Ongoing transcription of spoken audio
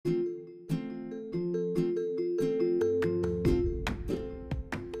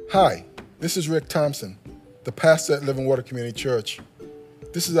Hi, this is Rick Thompson, the pastor at Living Water Community Church.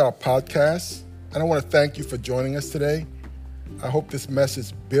 This is our podcast, and I want to thank you for joining us today. I hope this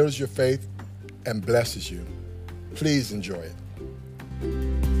message builds your faith and blesses you. Please enjoy it.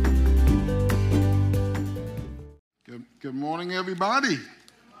 Good morning, everybody.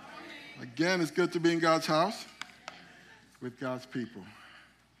 Again, it's good to be in God's house with God's people.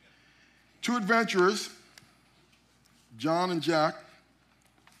 Two adventurers, John and Jack,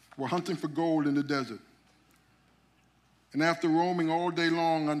 were hunting for gold in the desert. And after roaming all day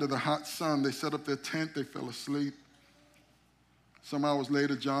long under the hot sun, they set up their tent, they fell asleep. Some hours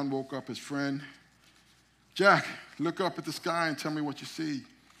later, John woke up his friend. Jack, look up at the sky and tell me what you see.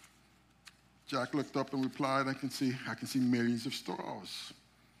 Jack looked up and replied, I can see millions of stars.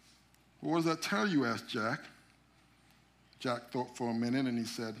 What does that tell you? Asked Jack. Jack thought for a minute and he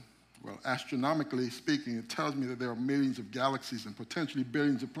said, well, astronomically speaking, it tells me that there are millions of galaxies and potentially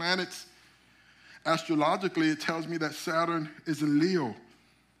billions of planets. Astrologically, it tells me that Saturn is in Leo.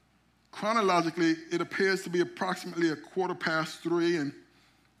 Chronologically, it appears to be approximately 3:15, and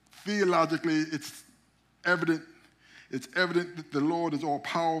theologically, it's evident that the Lord is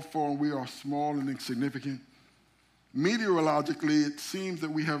all-powerful and we are small and insignificant. Meteorologically, it seems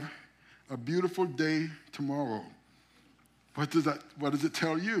that we have a beautiful day tomorrow. What does it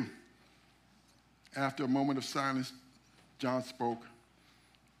tell you? After a moment of silence, John spoke.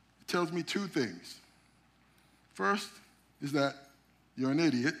 It tells me two things. First is that you're an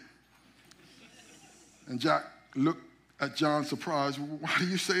idiot. And Jack looked at John surprised. Why do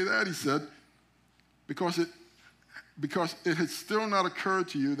you say that? He said, because it has still not occurred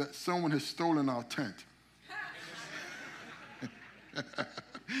to you that someone has stolen our tent.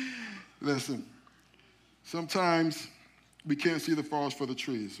 Listen, sometimes we can't see the forest for the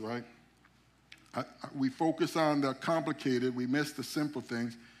trees, right? We focus on the complicated, we miss the simple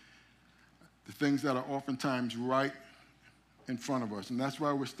things, the things that are oftentimes right in front of us. And that's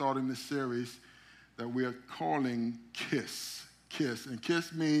why we're starting this series that we are calling KISS. KISS. And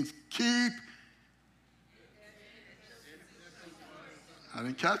KISS means keep. I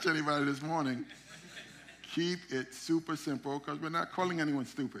didn't catch anybody this morning. Keep it super simple, because we're not calling anyone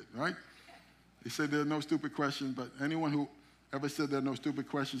stupid, right? They say there are no stupid questions, but anyone who ever said there are no stupid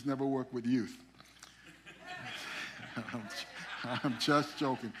questions never worked with youth. I'm just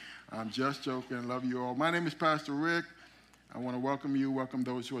joking. I'm just joking. I love you all. My name is Pastor Rick. I want to welcome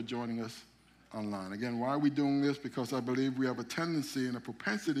those who are joining us online. Again, why are we doing this? Because I believe we have a tendency and a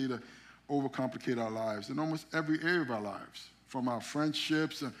propensity to overcomplicate our lives in almost every area of our lives, from our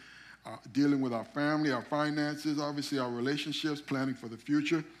friendships and dealing with our family, our finances, obviously our relationships, planning for the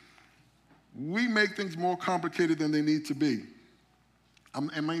future. We make things more complicated than they need to be.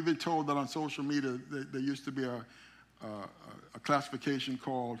 I'm even told that on social media there used to be a classification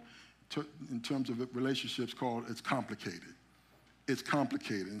called, in terms of relationships, called it's complicated. It's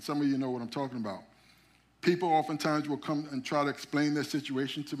complicated. And some of you know what I'm talking about. People oftentimes will come and try to explain their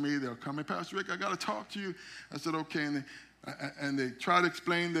situation to me. They'll come, hey, Pastor Rick, I got to talk to you. I said, okay. And they try to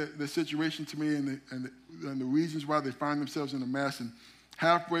explain the situation to me and the reasons why they find themselves in a mess. And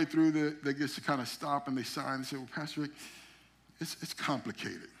halfway through, they get to kind of stop and they sigh and say, well, Pastor Rick, it's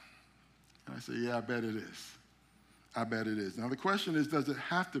complicated. And I say, yeah, I bet it is. I bet it is. Now, the question is, does it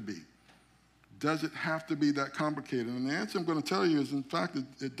have to be? Does it have to be that complicated? And the answer I'm going to tell you is, in fact,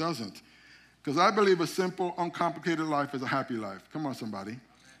 it doesn't. Because I believe a simple, uncomplicated life is a happy life. Come on, somebody.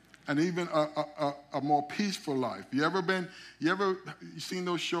 And even a more peaceful life. You seen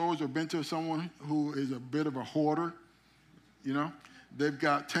those shows or been to someone who is a bit of a hoarder? You know? They've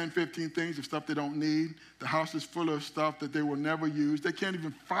got 10, 15 things of stuff they don't need. The house is full of stuff that they will never use. They can't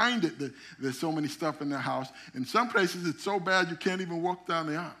even find it. There's so many stuff in their house. In some places, it's so bad you can't even walk down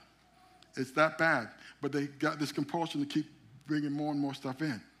the aisle. It's that bad. But they got this compulsion to keep bringing more and more stuff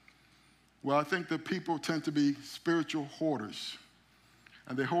in. Well, I think that people tend to be spiritual hoarders.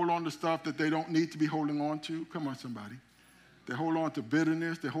 And they hold on to stuff that they don't need to be holding on to. Come on, somebody. They hold on to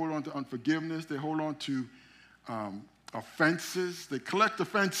bitterness. They hold on to unforgiveness. They hold on to offenses. They collect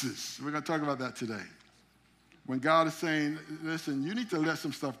offenses. We're going to talk about that today. When God is saying, listen, you need to let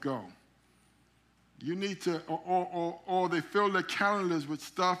some stuff go. You need to, or they fill their calendars with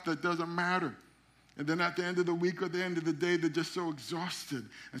stuff that doesn't matter. And then at the end of the week or the end of the day, they're just so exhausted.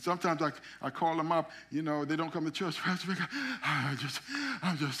 And sometimes I call them up, they don't come to church. I'm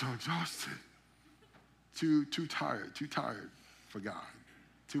just so exhausted. Too tired for God.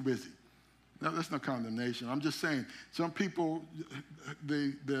 Too busy. No, that's no condemnation. I'm just saying, some people,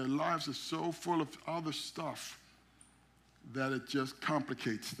 their lives are so full of other stuff that it just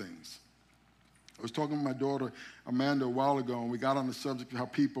complicates things. I was talking to my daughter, Amanda, a while ago, and we got on the subject of how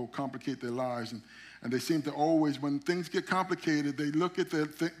people complicate their lives. And they seem to always, when things get complicated, they look at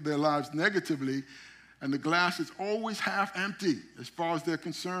their lives negatively, and the glass is always half empty as far as they're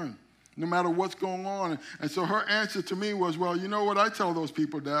concerned, no matter what's going on. And so her answer to me was, well, you know what I tell those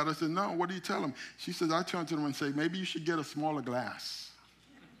people, Dad? I said, no, what do you tell them? She says, I turn to them and say, maybe you should get a smaller glass.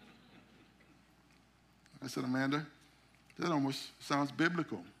 I said, Amanda, that almost sounds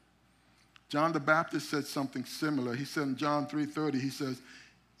biblical. John the Baptist said something similar. He said in John 3:30, he says,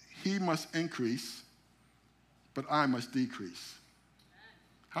 he must increase, but I must decrease.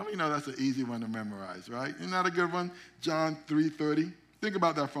 How many know that's an easy one to memorize, right? Isn't that a good one? John 3:30. Think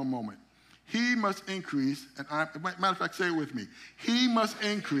about that for a moment. He must increase, and I, matter of fact, say it with me. He must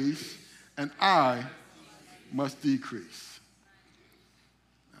increase, and I must decrease.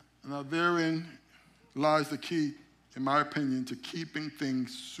 Now, therein lies the key, in my opinion, to keeping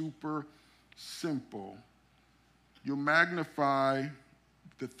things super simple. You magnify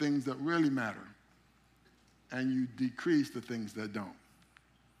the things that really matter, and you decrease the things that don't.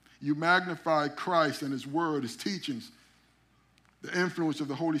 You magnify Christ and his word, his teachings, the influence of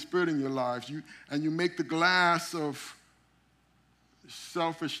the Holy Spirit in your lives, and you make the glass of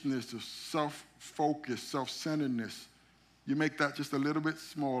selfishness, of self-focus, self-centeredness, you make that just a little bit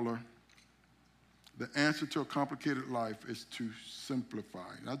smaller. The answer to a complicated life is to simplify.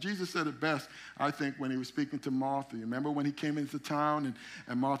 Now, Jesus said it best, I think, when he was speaking to Martha. You remember when he came into town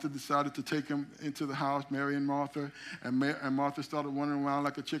and Martha decided to take him into the house, Mary and Martha, and Martha started wandering around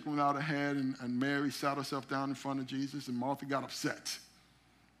like a chicken without a head, and Mary sat herself down in front of Jesus, and Martha got upset.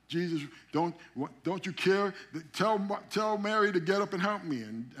 Jesus, don't you care? Tell Mary to get up and help me.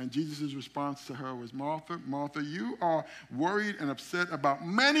 And Jesus' response to her was, Martha, Martha, you are worried and upset about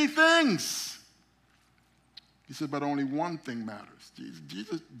many things. He said, but only one thing matters.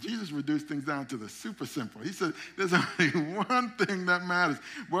 Jesus reduced things down to the super simple. He said, there's only one thing that matters.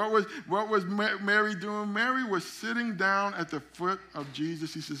 What was Mary doing? Mary was sitting down at the foot of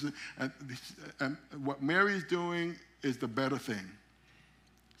Jesus. He says, and what Mary's doing is the better thing.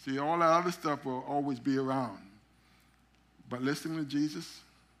 See, all that other stuff will always be around. But listening to Jesus,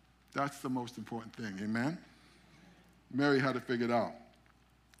 that's the most important thing. Amen? Mary had it figured out.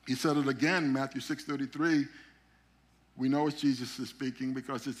 He said it again, Matthew 6:33. We know it's Jesus is speaking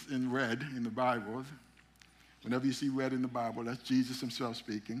because it's in red in the Bible. Whenever you see red in the Bible, that's Jesus himself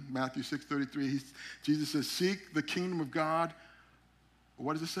speaking. Matthew 6:33, Jesus says, seek the kingdom of God.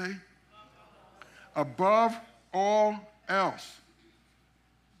 What does it say? Above all else.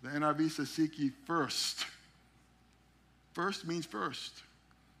 The NIV says, seek ye first. First means first.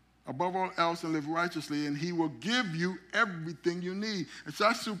 Above all else, and live righteously, and he will give you everything you need. It's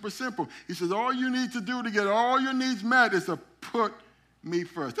that super simple. He says, all you need to do to get all your needs met is to put me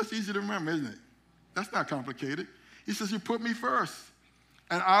first. That's easy to remember, isn't it? That's not complicated. He says, you put me first,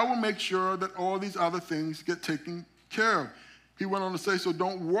 and I will make sure that all these other things get taken care of. He went on to say, so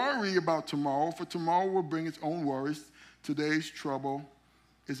don't worry about tomorrow, for tomorrow will bring its own worries. Today's trouble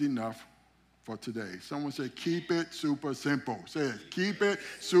is enough for today. Someone say, keep it super simple. Say it, keep it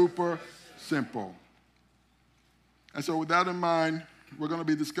super simple. And so with that in mind, we're going to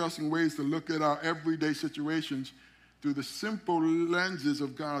be discussing ways to look at our everyday situations through the simple lenses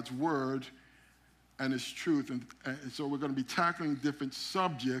of God's word and his truth. And so we're going to be tackling different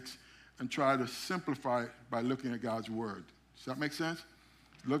subjects and try to simplify it by looking at God's word. Does that make sense?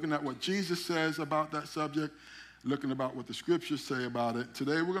 Looking at what Jesus says about that subject, looking about what the scriptures say about it.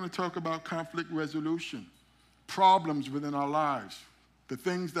 Today we're going to talk about conflict resolution, problems within our lives, the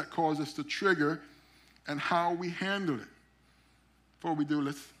things that cause us to trigger, and how we handle it. Before we do,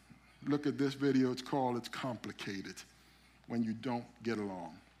 let's look at this video. It's called It's Complicated When You Don't Get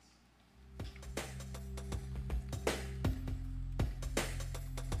Along.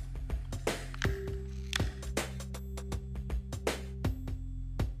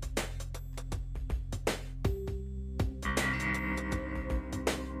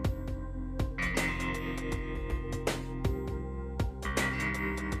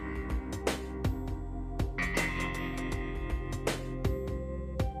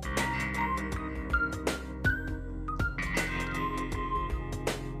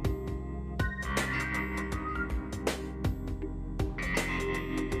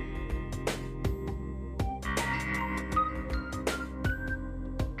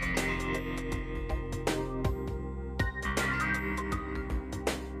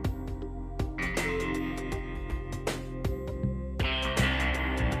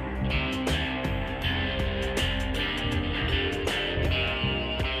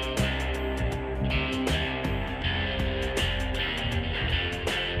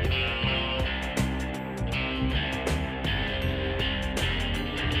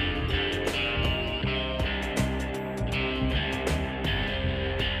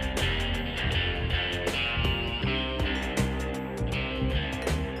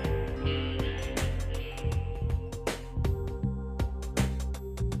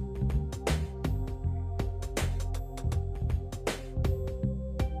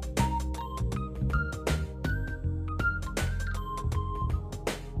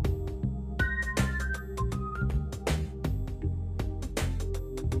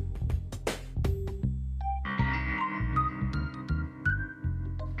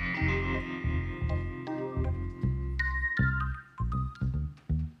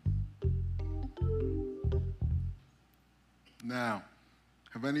 Now,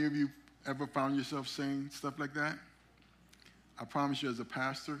 have any of you ever found yourself saying stuff like that? I promise you, as a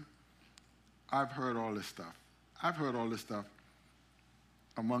pastor, I've heard all this stuff. I've heard all this stuff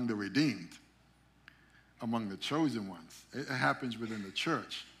among the redeemed, among the chosen ones. It happens within the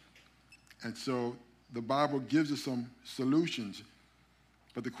church. And so the Bible gives us some solutions.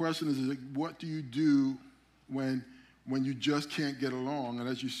 But the question is what do you do when you just can't get along? And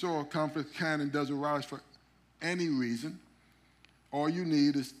as you saw, conflict can and does arise for any reason. All you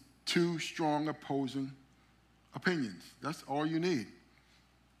need is two strong opposing opinions. That's all you need.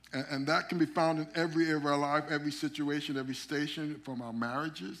 And that can be found in every area of our life, every situation, every station, from our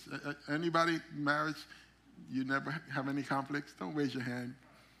marriages. Anybody marriage, you never have any conflicts? Don't raise your hand,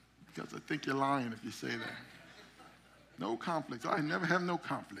 because I think you're lying if you say that. No conflicts. I never have no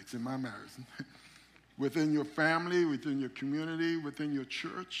conflicts in my marriage. Within your family, within your community, within your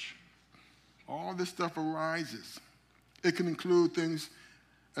church, all this stuff arises. It can include things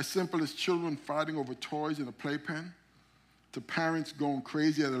as simple as children fighting over toys in a playpen, to parents going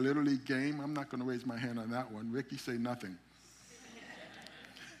crazy at a Little League game. I'm not going to raise my hand on that one. Ricky, say nothing.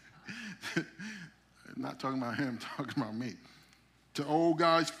 Not talking about him, talking about me. To old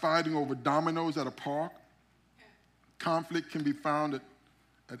guys fighting over dominoes at a park. Conflict can be found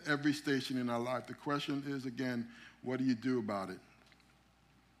at every station in our life. The question is, again, what do you do about it?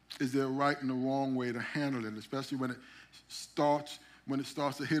 Is there a right and a wrong way to handle it, especially when it starts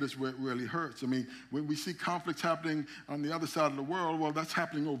to hit us where it really hurts? I mean, when we see conflicts happening on the other side of the world, well, that's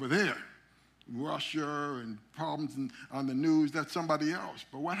happening over there. Russia and problems on the news, that's somebody else.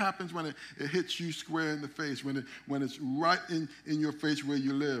 But what happens when it hits you square in the face, when it's right in your face where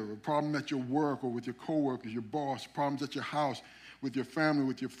you live? A problem at your work or with your coworkers, your boss, problems at your house, with your family,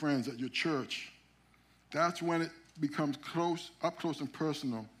 with your friends, at your church. That's when it becomes up close and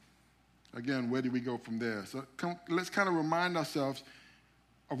personal. Again, where do we go from there? So let's kind of remind ourselves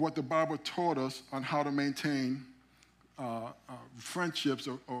of what the Bible taught us on how to maintain friendships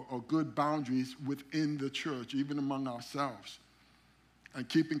or good boundaries within the church, even among ourselves, and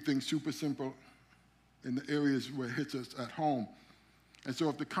keeping things super simple in the areas where it hits us at home. And so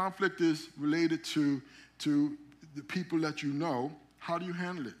if the conflict is related to the people that you know, how do you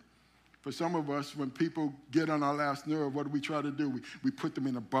handle it? For some of us, when people get on our last nerve, what do we try to do? We put them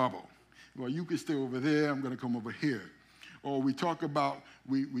in a bubble. Well, you can stay over there, I'm going to come over here. Or we talk about,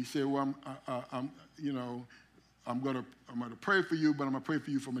 we say, well, I'm going to pray for you, but I'm going to pray for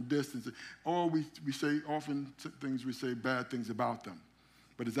you from a distance. Or we say often things, we say bad things about them.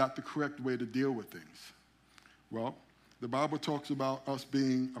 But is that the correct way to deal with things? Well, the Bible talks about us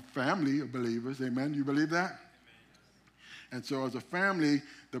being a family of believers. Amen? You believe that? Amen. And so as a family,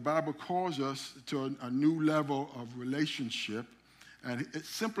 the Bible calls us to a new level of relationship, and it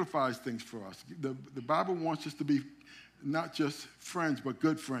simplifies things for us. The Bible wants us to be not just friends, but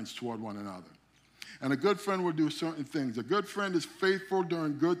good friends toward one another. And a good friend will do certain things. A good friend is faithful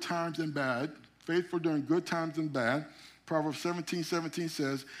during good times and bad. Faithful during good times and bad. Proverbs 17:17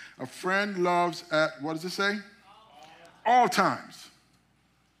 says, a friend loves at, what does it say? All times.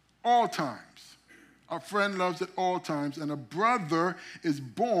 All times. A friend loves at all times. And a brother is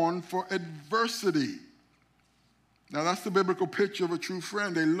born for adversity. Now, that's the biblical picture of a true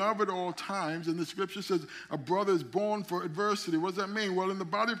friend. They love at all times, and the scripture says a brother is born for adversity. What does that mean? Well, in the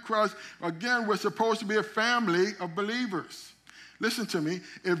body of Christ, again, we're supposed to be a family of believers. Listen to me.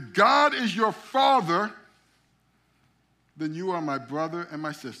 If God is your father, then you are my brother and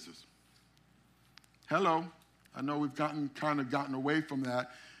my sisters. Hello. I know we've gotten away from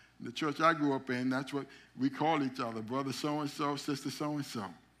that. In the church I grew up in, that's what we call each other, brother so-and-so, sister so-and-so,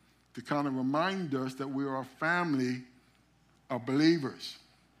 to kind of remind us that we are a family of believers.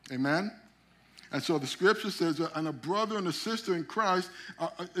 Amen? And so the scripture says that and a brother and a sister in Christ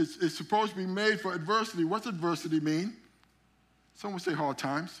is supposed to be made for adversity. What's adversity mean? Someone say hard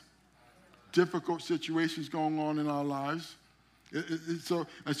times. Difficult situations going on in our lives. So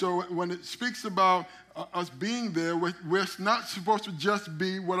when it speaks about us being there, we're not supposed to just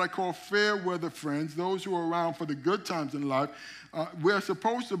be what I call fair weather friends, those who are around for the good times in life. We're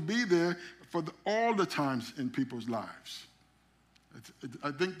supposed to be there for all the times in people's lives.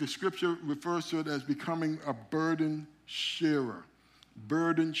 I think the scripture refers to it as becoming a burden sharer.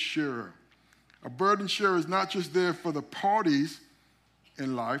 Burden sharer. A burden sharer is not just there for the parties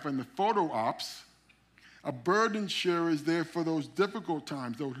in life and the photo ops. A burden sharer is there for those difficult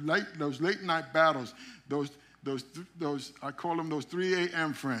times, those late night battles, those I call them those 3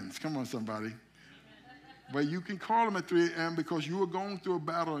 a.m. friends. Come on, somebody. But you can call them at 3 a.m. because you are going through a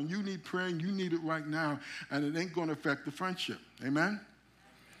battle and you need prayer and you need it right now, and it ain't going to affect the friendship. Amen?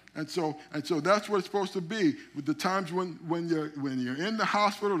 And so that's what it's supposed to be. With the times when you're in the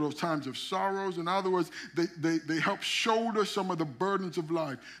hospital, those times of sorrows. In other words, they help shoulder some of the burdens of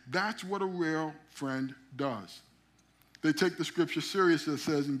life. That's what a real friend does. They take the scripture seriously. It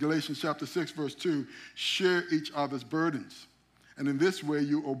says in Galatians chapter 6, verse 2, share each other's burdens. And in this way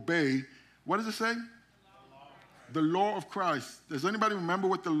you obey, what does it say? The law of Christ. Does anybody remember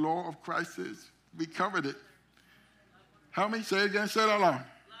what the law of Christ is? We covered it. Help me? Say it again. Say it out loud.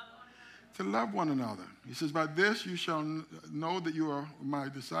 To love one another. He says, by this you shall know that you are my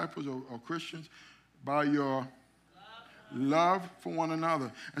disciples or Christians, by your love for one another.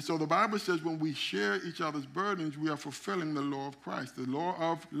 And so the Bible says when we share each other's burdens, we are fulfilling the law of Christ, the law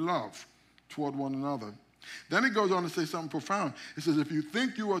of love toward one another. Then it goes on to say something profound. It says, if you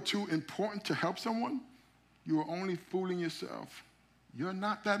think you are too important to help someone, you are only fooling yourself. You're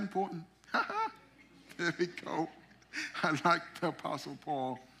not that important. There we go. I like the Apostle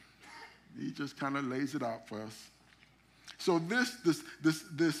Paul. He just kind of lays it out for us. So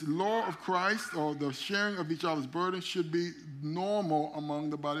this law of Christ, or the sharing of each other's burdens, should be normal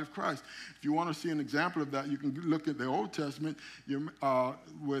among the body of Christ. If you want to see an example of that, you can look at the Old Testament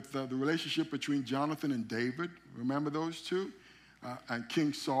with the relationship between Jonathan and David. Remember those two? And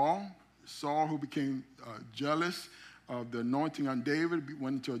King Saul. Saul, who became jealous of the anointing on David,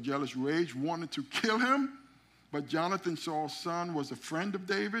 went into a jealous rage, wanted to kill him. But Jonathan, Saul's son, was a friend of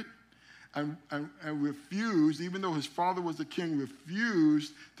David. And refused, even though his father was the king,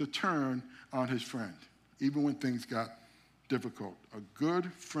 refused to turn on his friend, even when things got difficult. A good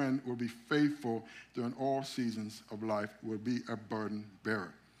friend will be faithful during all seasons of life, will be a burden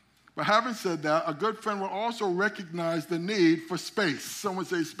bearer. But having said that, a good friend will also recognize the need for space. Someone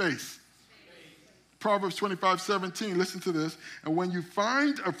say space. Proverbs 25:17, listen to this. And when you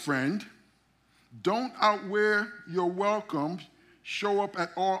find a friend, don't outwear your welcome. Show up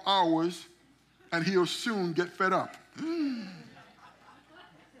at all hours, and he'll soon get fed up.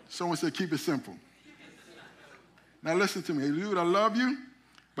 Someone said, keep it simple. Now listen to me. Dude, I love you,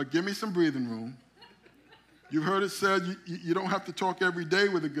 but give me some breathing room. You've heard it said you don't have to talk every day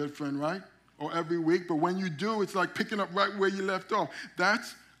with a good friend, right? Or every week, but when you do, it's like picking up right where you left off.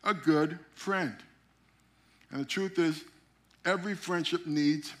 That's a good friend. And the truth is, every friendship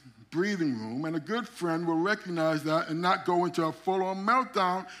needs breathing room, and a good friend will recognize that and not go into a full-on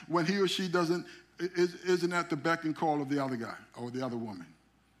meltdown when he or she isn't at the beck and call of the other guy or the other woman.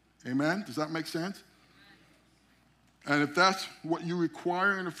 Amen? Does that make sense? And if that's what you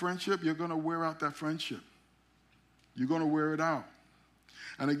require in a friendship, you're going to wear out that friendship. You're going to wear it out.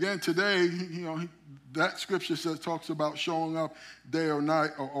 And again, today, that scripture talks about showing up day or night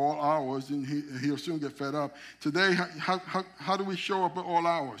or all hours, and he'll soon get fed up. Today, how do we show up at all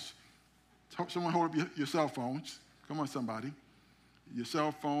hours? Someone hold up your cell phones. Come on, somebody. Your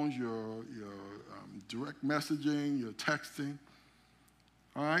cell phones, your direct messaging, your texting.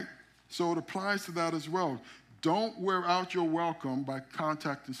 All right? So it applies to that as well. Don't wear out your welcome by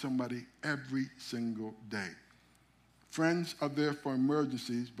contacting somebody every single day. Friends are there for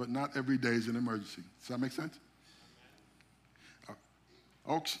emergencies, but not every day is an emergency. Does that make sense?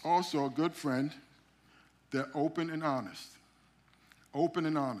 Also, a good friend, they're open and honest. Open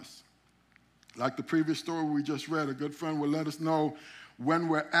and honest. Like the previous story we just read, a good friend will let us know when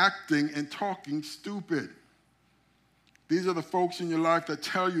we're acting and talking stupid. These are the folks in your life that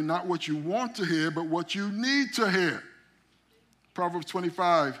tell you not what you want to hear, but what you need to hear. Proverbs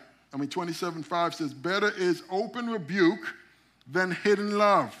 27:5 says, better is open rebuke than hidden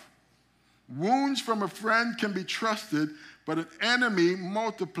love. Wounds from a friend can be trusted, but an enemy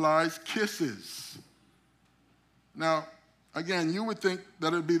multiplies kisses. Now, again, you would think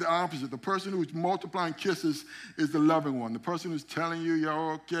that it would be the opposite. The person who's multiplying kisses is the loving one. The person who's telling you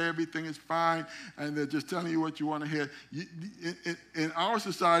you're okay, everything is fine, and they're just telling you what you want to hear. In our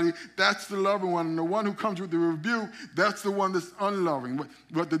society, that's the loving one. And the one who comes with the rebuke, that's the one that's unloving.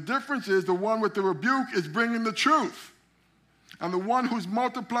 But the difference is the one with the rebuke is bringing the truth. And the one who's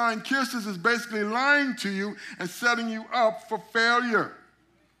multiplying kisses is basically lying to you and setting you up for failure.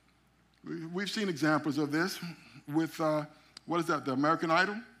 We've seen examples of this with... what is that, the American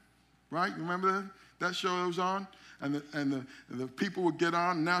Idol, right? Remember that show that was on? And the people would get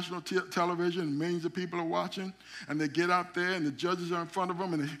on national television, and millions of people are watching, and they get out there, and the judges are in front of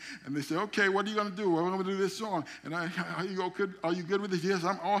them, and they say, okay, what are you going to do? Well, I'm going to do this song. And are you good with this? Yes,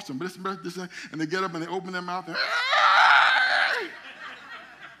 I'm awesome. But this, and they get up, and they open their mouth, and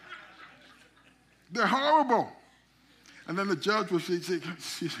they're horrible. And then the judge would say,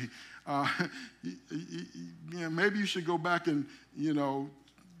 excuse me, maybe you should go back and,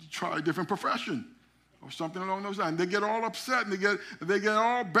 try a different profession. or something along those lines. They get all upset and they get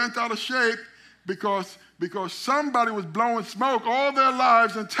all bent out of shape because somebody was blowing smoke all their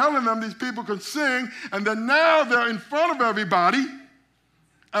lives and telling them these people could sing, and then now they're in front of everybody,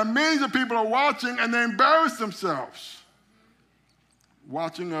 and millions of people are watching, and they embarrass themselves.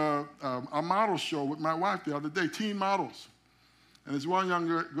 Watching a model show with my wife the other day, teen models. And this one young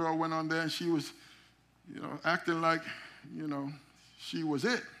girl went on there, and she was, acting like, she was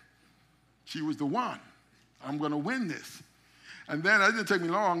it. She was the one. I'm going to win this. And then it didn't take me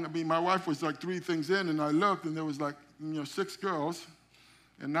long. I mean, my wife was like 3 things in, and I looked, and there was like, 6 girls.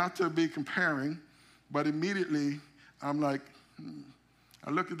 And not to be comparing, but immediately I'm like, I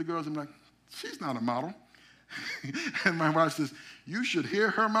look at the girls, I'm like, she's not a model. And my wife says, you should hear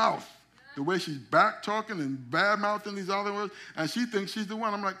her mouth. The way she's back talking and bad-mouthing these other words, and she thinks she's the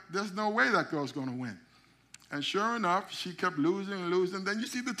one. I'm like, there's no way that girl's going to win. And sure enough, she kept losing and losing. Then you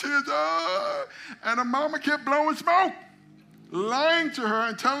see the tears, and her mama kept blowing smoke, lying to her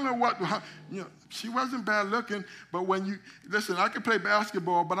and telling her she wasn't bad looking, but listen, I can play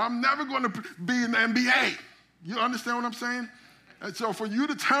basketball, but I'm never going to be in the NBA. You understand what I'm saying? And so for you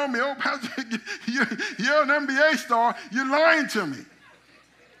to tell me, oh, Pastor, you're an NBA star, you're lying to me.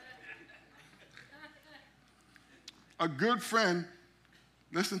 A good friend,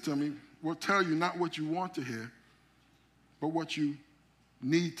 listen to me, will tell you not what you want to hear, but what you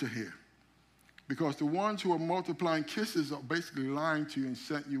need to hear. Because the ones who are multiplying kisses are basically lying to you and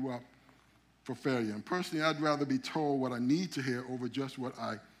setting you up for failure. And personally, I'd rather be told what I need to hear over just what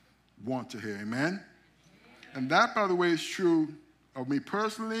I want to hear. Amen? And that, by the way, is true of me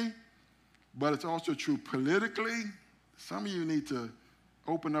personally, but it's also true politically. Some of you need to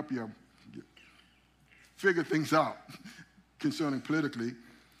open up figure things out concerning politically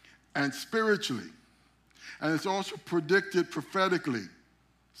and spiritually. And it's also predicted prophetically.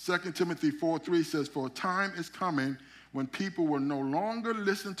 2 Timothy 4:3 says, for a time is coming when people will no longer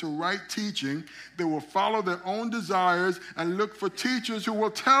listen to right teaching. They will follow their own desires and look for teachers who will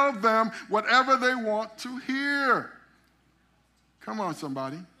tell them whatever they want to hear. Come on,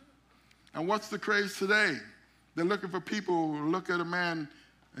 somebody. And what's the craze today? They're looking for people who look at a man,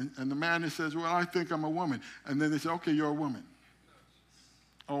 and the man says, well, I think I'm a woman. And then they say, okay, you're a woman.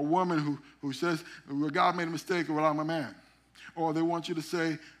 Or a woman who says, well, God made a mistake, well, I'm a man. Or they want you to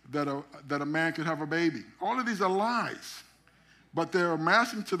say that a man could have a baby. All of these are lies. But they're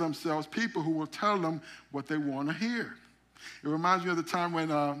amassing to themselves people who will tell them what they want to hear. It reminds me of the time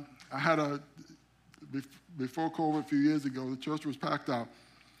when I had before COVID a few years ago, the church was packed out.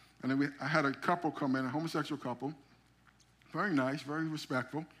 And then I had a couple come in, a homosexual couple. Very nice, very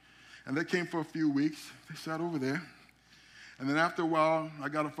respectful. And they came for a few weeks. They sat over there. And then after a while, I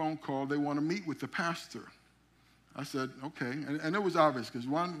got a phone call. They want to meet with the pastor. I said, okay. And it was obvious because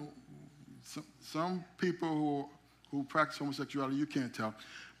some people who practice homosexuality, you can't tell.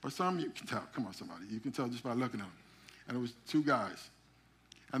 But some you can tell. Come on, somebody. You can tell just by looking at them. And it was 2 guys.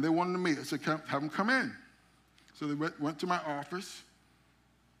 And they wanted to meet. I said, have them come in. So they went to my office.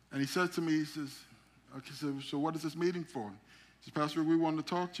 And he said to me, he says, okay, so what is this meeting for? He says, Pastor, we wanted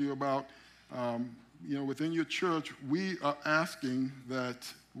to talk to you about, within your church, we are asking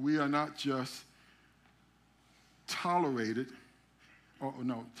that we are not just tolerated,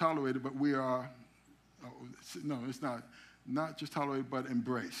 but we are, it's not just tolerated, but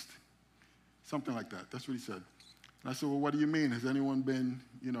embraced. Something like that. That's what he said. And I said, well, what do you mean? Has anyone been,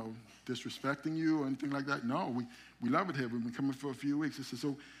 disrespecting you or anything like that? No, we love it here. We've been coming for a few weeks. I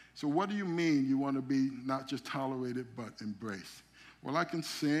said, so what do you mean you want to be not just tolerated, but embraced? Well, I can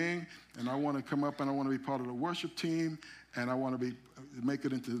sing, and I want to come up, and I want to be part of the worship team, and I want to make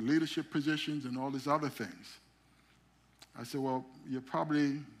it into leadership positions and all these other things. I said, well,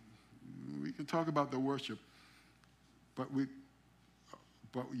 we can talk about the worship, but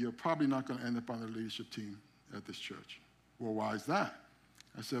you're probably not going to end up on the leadership team at this church. Well, why is that?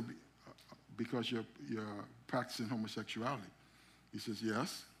 I said, because you're practicing homosexuality. He says,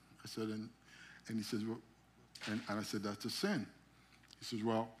 yes. I said, and he says, well, and I said, that's a sin. He says,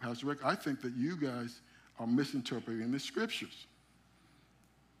 well, Pastor Rick, I think that you guys are misinterpreting the scriptures.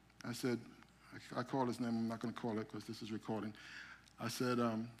 I said, I called his name. I'm not going to call it because this is recording. I said,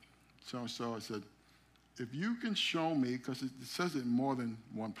 so-and-so, I said, if you can show me, because it says it in more than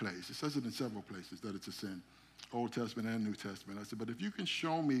one place. It says it in several places that it's a sin, Old Testament and New Testament. I said, but if you can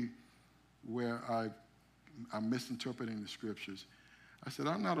show me where I'm misinterpreting the scriptures, I said,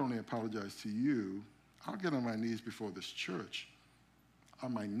 I'll not only apologize to you, I'll get on my knees before this church,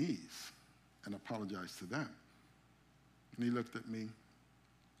 on my knees, and apologize to them. And he looked at me,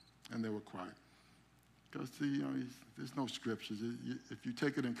 and they were quiet. Because, see, you know, there's no scriptures. If you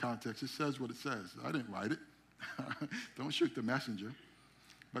take it in context, it says what it says. I didn't write it. Don't shoot the messenger.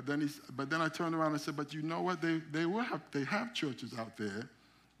 But then I turned around and said, but you know what? They have churches out there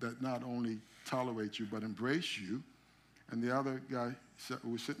that not only tolerate you but embrace you. And the other guy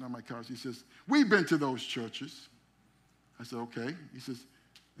who was sitting on my couch, he says, we've been to those churches. I said, okay. He says,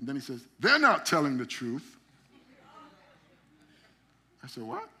 and then he says, they're not telling the truth. I said,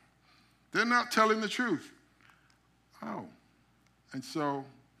 what? They're not telling the truth. Oh. And so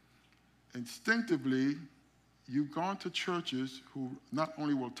instinctively, you've gone to churches who not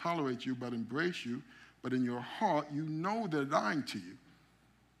only will tolerate you but embrace you, but in your heart, you know they're lying to you.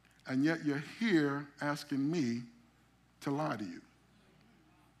 And yet you're here asking me to lie to you.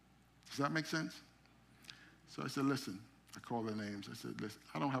 Does that make sense? So I said, listen, I called their names. I said, listen,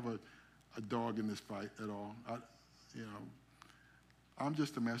 I don't have a dog in this fight at all. I'm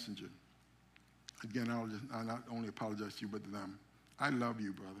just a messenger. Again, I'll not only apologize to you, but to them. I love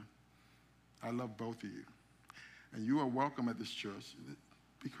you, brother. I love both of you. And you are welcome at this church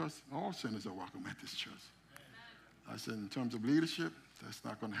because all sinners are welcome at this church. I said, in terms of leadership, that's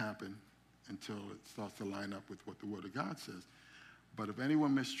not going to happen until it starts to line up with what the Word of God says. But if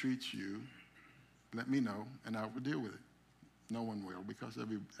anyone mistreats you, let me know, and I will deal with it. No one will, because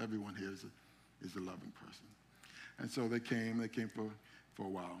everyone here is a loving person. And so they came for a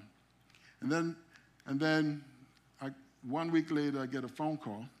while. And then 1 week later, I get a phone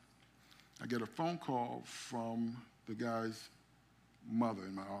call. I get a phone call from the guy's mother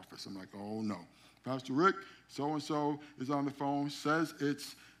in my office. I'm like, oh, no. Pastor Rick, so-and-so is on the phone, says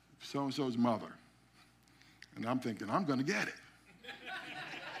it's so-and-so's mother. And I'm thinking, I'm going to get it.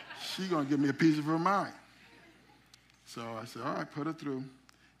 She's going to give me a piece of her mind. So I said, all right, put her through.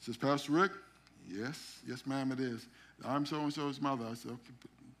 She says, Pastor Rick? Yes, ma'am, it is. I'm so-and-so's mother. I said,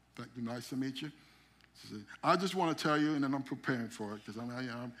 okay, nice to meet you. She said, I just want to tell you, and then I'm preparing for it, because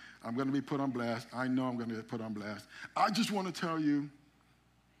I'm going to be put on blast. I know I'm going to get put on blast. I just want to tell you,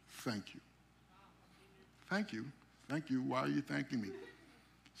 thank you. Thank you. Thank you. Why are you thanking me?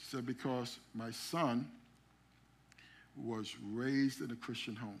 She said, because my son was raised in a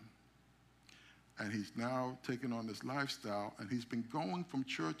Christian home. And he's now taken on this lifestyle, and he's been going from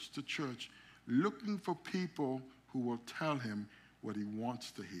church to church looking for people who will tell him what he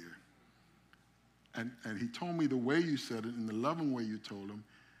wants to hear. And he told me the way you said it, in the loving way you told him,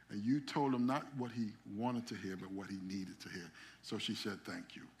 and you told him not what he wanted to hear, but what he needed to hear. So she said,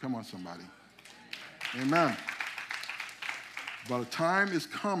 thank you. Come on, somebody. Amen. But a time is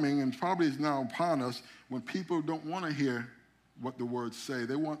coming, and probably is now upon us, when people don't want to hear what the words say.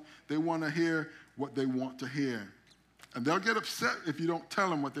 They want to hear what they want to hear. And they'll get upset if you don't tell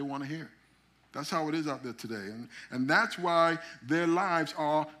them what they want to hear. That's how it is out there today. And that's why their lives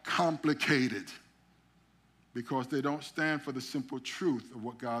are complicated, because they don't stand for the simple truth of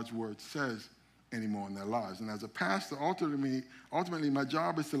what God's word says anymore in their lives. And as a pastor, ultimately my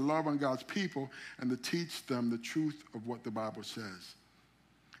job is to love on God's people and to teach them the truth of what the Bible says.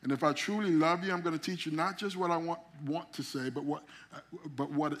 And if I truly love you, I'm going to teach you not just what I want to say, but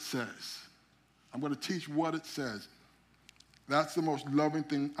what it says. I'm going to teach what it says. That's the most loving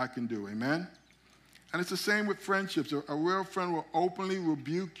thing I can do. Amen? And it's the same with friendships. A real friend will openly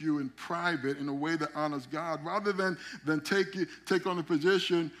rebuke you in private in a way that honors God, rather than take on a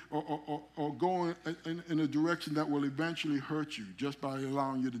position or go in a direction that will eventually hurt you just by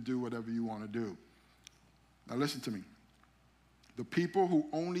allowing you to do whatever you want to do. Now listen to me. The people who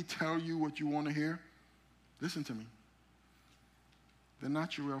only tell you what you want to hear, listen to me. They're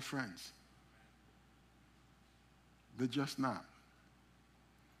not your real friends. They're just not.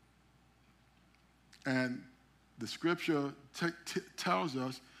 And the scripture tells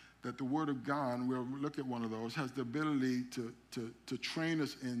us that the word of God, and we'll look at one of those, has the ability to train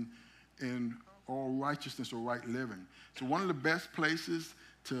us in all righteousness or right living. So one of the best places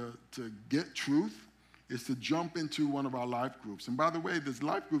to get truth is to jump into one of our life groups. And by the way, there's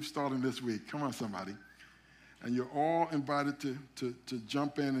life groups starting this week. Come on, somebody. And you're all invited to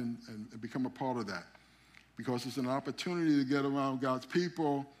jump in and become a part of that, because it's an opportunity to get around God's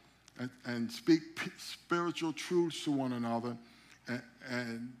people and speak spiritual truths to one another,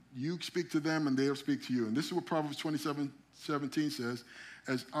 and you speak to them and they'll speak to you. And this is what Proverbs 27:17 says.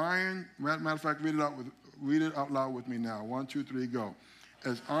 As iron, matter of fact, read it out loud with me now. 1, 2, 3, go.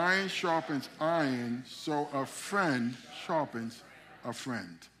 As iron sharpens iron, so a friend sharpens a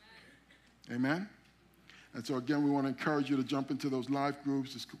friend. Amen? And so again, we want to encourage you to jump into those life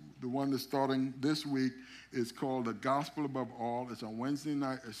groups. The one that's starting this week is called The Gospel Above All. It's on Wednesday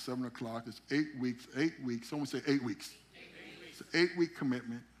night at 7 o'clock. It's 8 weeks. Someone say 8 weeks. It's an 8-week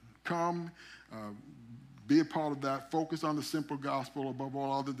commitment. Come, be a part of that. Focus on the simple gospel above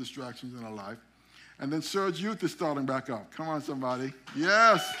all other distractions in our life. And then Surge Youth is starting back up. Come on, somebody.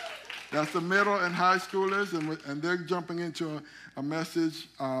 Yes. That's the middle and high schoolers, and they're jumping into a message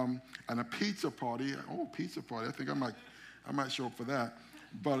and a pizza party. Oh, pizza party. I think I might show up for that.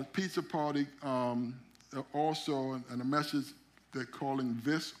 But a pizza party also, and a message they're calling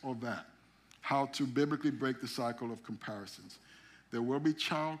This or That, how to biblically break the cycle of comparisons. There will be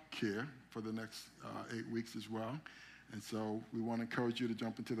child care for the next 8 weeks as well. And so we want to encourage you to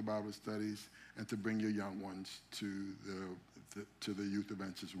jump into the Bible studies and to bring your young ones to the youth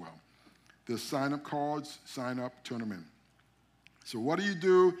events as well. There's sign-up cards, sign up, turn them in. So what do you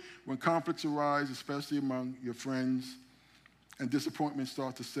do when conflicts arise, especially among your friends, and disappointment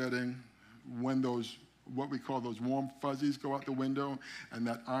starts to set in, when those, what we call those warm fuzzies go out the window, and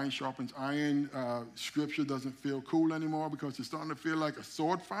that iron sharpens iron scripture doesn't feel cool anymore because it's starting to feel like a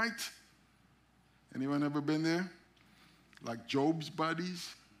sword fight? Anyone ever been there? Like Job's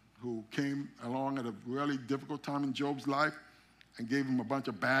buddies who came along at a really difficult time in Job's life and gave him a bunch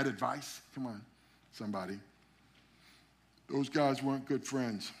of bad advice. Come on, somebody. Those guys weren't good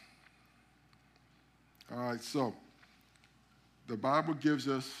friends. All right, so the Bible gives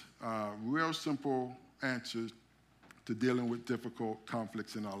us real simple answers to dealing with difficult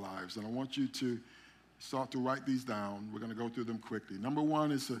conflicts in our lives. And I want you to start to write these down. We're going to go through them quickly. Number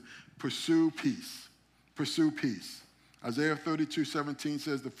one is to pursue peace. Pursue peace. Isaiah 32:17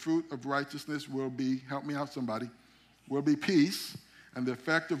 says the fruit of righteousness will be, help me out somebody, will be peace, and the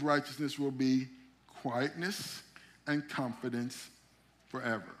effect of righteousness will be quietness and confidence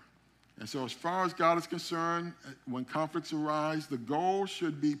forever. And so as far as God is concerned, when conflicts arise, the goal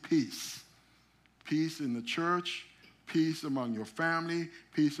should be peace. Peace in the church, peace among your family,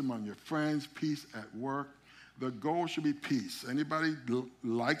 peace among your friends, peace at work. The goal should be peace. Anybody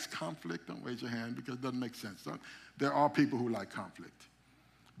likes conflict? Don't raise your hand because it doesn't make sense. There are people who like conflict.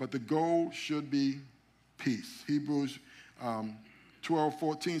 But the goal should be peace. Hebrews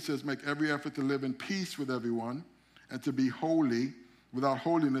 12:14 says, make every effort to live in peace with everyone and to be holy. Without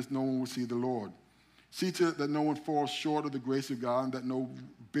holiness, no one will see the Lord. See to it that no one falls short of the grace of God and that no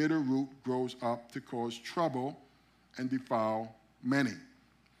bitter root grows up to cause trouble and defile many.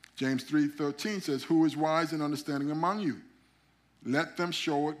 James 3:13 says, who is wise and understanding among you? Let them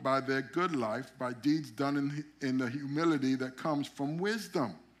show it by their good life, by deeds done in the humility that comes from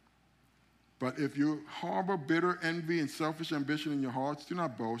wisdom. But if you harbor bitter envy and selfish ambition in your hearts, do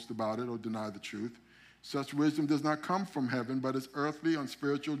not boast about it or deny the truth. Such wisdom does not come from heaven, but is earthly,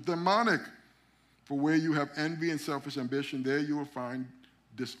 unspiritual, demonic. For where you have envy and selfish ambition, there you will find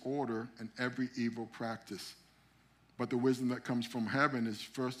disorder and every evil practice. But the wisdom that comes from heaven is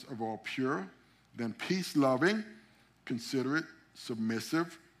first of all pure, then peace-loving, considerate,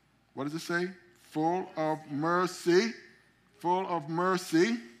 submissive. What does it say? Full of mercy,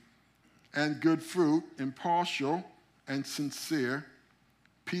 and good fruit, impartial and sincere,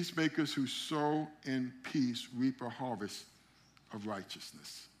 peacemakers who sow in peace reap a harvest of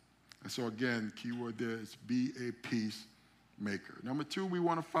righteousness. And so again, key word there is be a peacemaker. Number two, we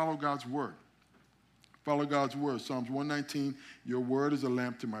want to follow God's word. Follow God's word. Psalms 119, your word is a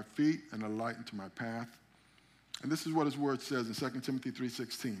lamp to my feet and a light into my path. And this is what his word says in 2 Timothy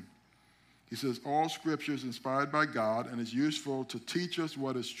 3:16. He says, all scripture is inspired by God and is useful to teach us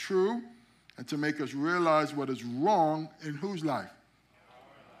what is true and to make us realize what is wrong in whose life?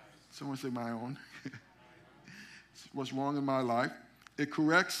 Someone say my own. What's wrong in my life? It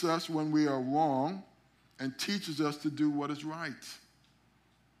corrects us when we are wrong and teaches us to do what is right.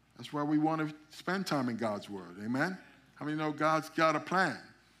 That's why we want to spend time in God's word. Amen? How many know God's got a plan?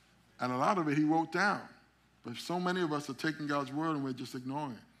 And a lot of it he wrote down. But so many of us are taking God's word and we're just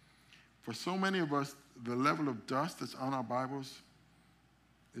ignoring it. For so many of us, the level of dust that's on our Bibles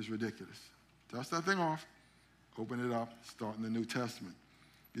is ridiculous. Dust that thing off, open it up, start in the New Testament.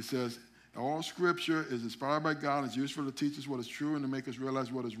 It says, all scripture is inspired by God, is useful to teach us what is true and to make us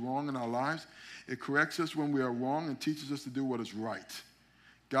realize what is wrong in our lives. It corrects us when we are wrong and teaches us to do what is right.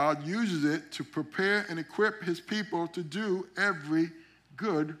 God uses it to prepare and equip his people to do every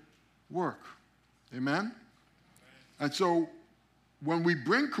good work. Amen? And so when we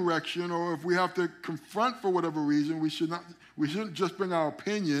bring correction, or if we have to confront for whatever reason, we shouldn't just bring our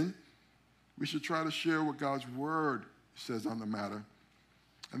opinion. We should try to share what God's word says on the matter.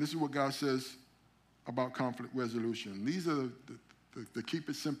 And this is what God says about conflict resolution. These are the keep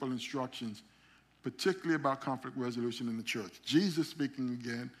it simple instructions, particularly about conflict resolution in the church. Jesus speaking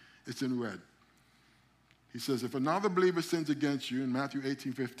again, it's in red. He says, if another believer sins against you, in Matthew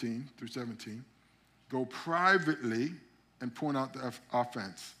 18:15 through 17, go privately and point out the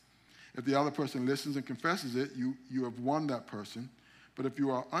offense. If the other person listens and confesses it, you have won that person. But if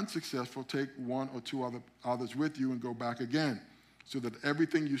you are unsuccessful, take one or two others with you and go back again, so that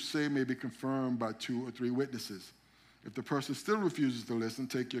everything you say may be confirmed by 2 or 3 witnesses. If the person still refuses to listen,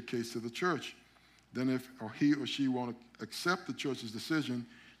 take your case to the church. Then if he or she won't accept the church's decision,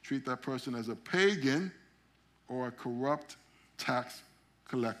 treat that person as a pagan or a corrupt tax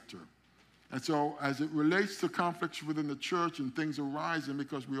collector. And so as it relates to conflicts within the church and things arising,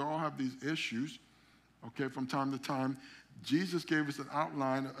 because we all have these issues, okay, from time to time, Jesus gave us an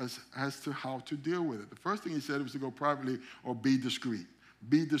outline as to how to deal with it. The first thing he said was to go privately or be discreet.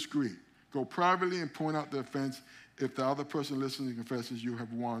 Be discreet. Go privately and point out the offense. If the other person listens and confesses, you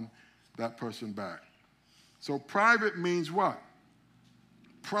have won that person back. So private means what?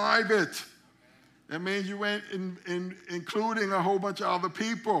 Private. That means you ain't including a whole bunch of other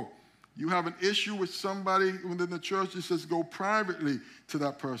people. You have an issue with somebody within the church, it says go privately to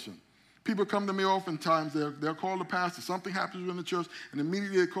that person. People come to me oftentimes, they'll call the pastor. Something happens in the church, and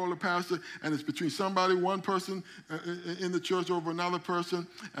immediately they call the pastor, and it's between somebody, one person in the church over another person,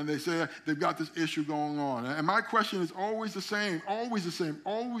 and they say they've got this issue going on. And my question is always the same, always the same,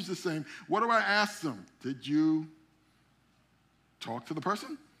 always the same. What do I ask them? Did you talk to the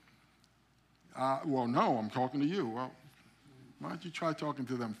person? Well, no, I'm talking to you. Well, why don't you try talking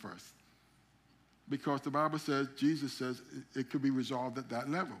to them first? Because the Bible says, Jesus says, it could be resolved at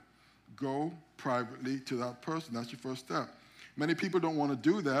that level. Go privately to that person. That's your first step. Many people don't want to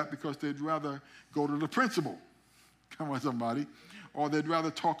do that because they'd rather go to the principal. Come on, somebody. Or they'd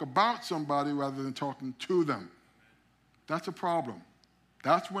rather talk about somebody rather than talking to them. That's a problem.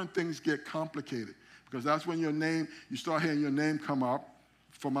 That's when things get complicated, because that's when you start hearing your name come up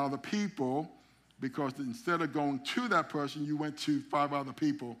from other people, because instead of going to that person, you went to 5 other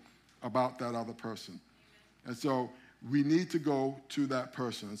people about that other person. And so we need to go to that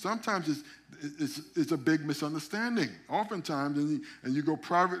person. And sometimes it's a big misunderstanding. Oftentimes, and you go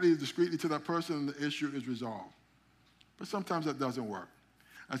privately, discreetly to that person, and the issue is resolved. But sometimes that doesn't work.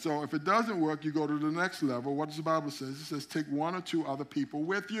 And so if it doesn't work, you go to the next level. What does the Bible say? It says take 1 or 2 other people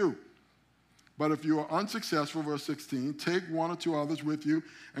with you. But if you are unsuccessful, verse 16, take 1 or 2 others with you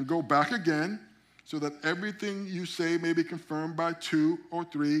and go back again, so that everything you say may be confirmed by 2 or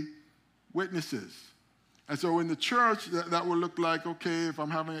 3 witnesses. And so in the church, that will look like, okay, if I'm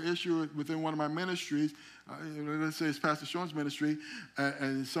having an issue within one of my ministries, let's say it's Pastor Sean's ministry,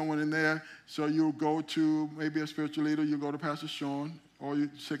 and someone in there, so you'll go to maybe a spiritual leader, you go to Pastor Sean, or you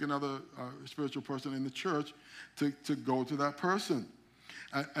take another spiritual person in the church to go to that person.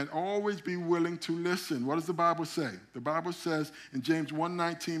 And always be willing to listen. What does the Bible say? The Bible says in James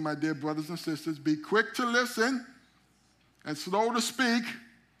 1:19, my dear brothers and sisters, be quick to listen and slow to speak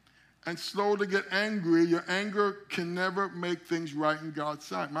and slow to get angry. Your anger can never make things right in God's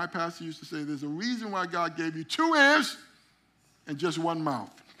sight. My pastor used to say there's a reason why God gave you 2 ears and just 1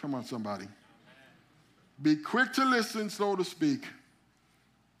 mouth. Come on, somebody. Be quick to listen, slow to speak,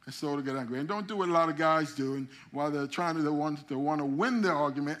 and slow to get angry. And don't do what a lot of guys do, and while they're trying to, they want to win their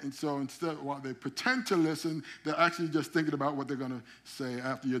argument, and so instead, while they pretend to listen, they're actually just thinking about what they're going to say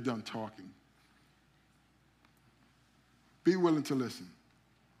after you're done talking. Be willing to listen.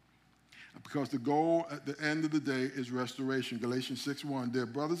 Because the goal at the end of the day is restoration. Galatians 6:1, dear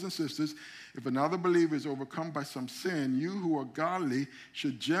brothers and sisters, if another believer is overcome by some sin, you who are godly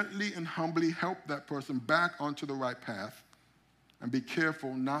should gently and humbly help that person back onto the right path, and be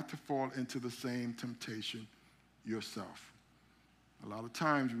careful not to fall into the same temptation yourself. A lot of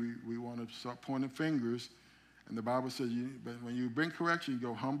times we want to start pointing fingers, and the Bible says but when you bring correction, you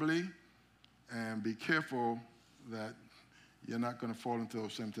go humbly and be careful that you're not going to fall into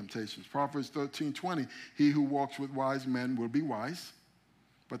those same temptations. Proverbs 13:20, he who walks with wise men will be wise,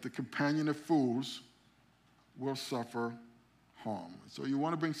 but the companion of fools will suffer harm. So you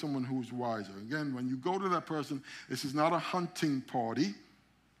want to bring someone who's wiser. Again, when you go to that person, this is not a hunting party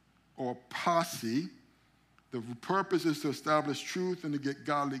or posse. The purpose is to establish truth and to get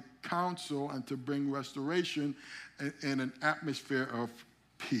godly counsel and to bring restoration in an atmosphere of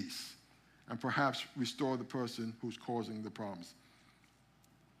peace, and perhaps restore the person who's causing the problems.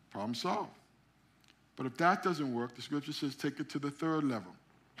 Problem solved. But if that doesn't work, the scripture says take it to the 3rd level.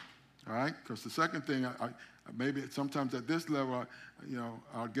 All right? Because the second thing, maybe sometimes at this level,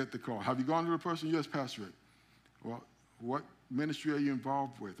 I'll get the call. Have you gone to the person? Yes, Pastor Rick. Well, what ministry are you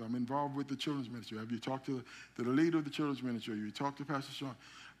involved with? I'm involved with the children's ministry. Have you talked to the leader of the children's ministry? Have you talked to Pastor Sean?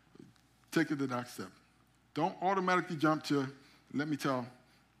 Take it to the next step. Don't automatically jump to, let me tell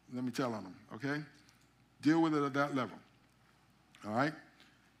on them, okay? Deal with it at that level, all right?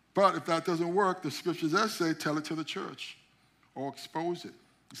 But if that doesn't work, the scriptures does say tell it to the church or expose it,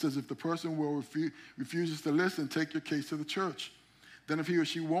 It says, if the person refuses to listen, take your case to the church. Then if he or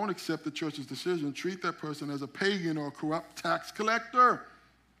she won't accept the church's decision, treat that person as a pagan or a corrupt tax collector.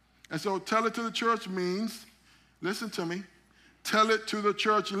 And so tell it to the church means, listen to me, tell it to the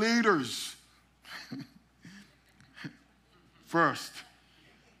church leaders first.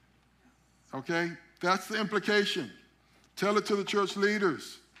 Okay? That's the implication. Tell it to the church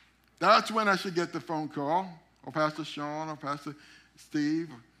leaders. That's when I should get the phone call, or Pastor Sean, or Pastor Steve.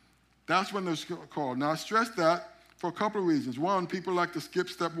 That's when there's called. Now, I stress that for a couple of reasons. One, people like to skip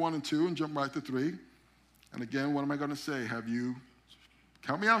step 1 and 2 and jump right to 3. And again, what am I going to say? Have you,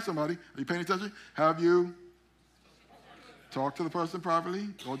 help me out, somebody. Are you paying attention? Have you talked to the person privately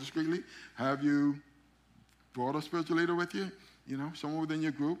or discreetly? Have you brought a spiritual leader with you? You know, someone within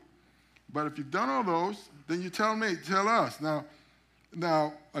your group? But if you've done all those, then you tell me, tell us.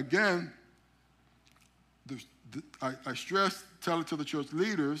 Now again, I stress tell it to the church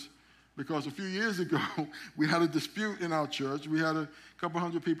leaders because a few years ago, we had a dispute in our church. We had a couple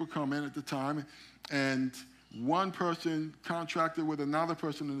hundred people come in at the time, and one person contracted with another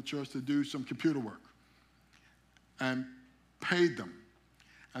person in the church to do some computer work and paid them.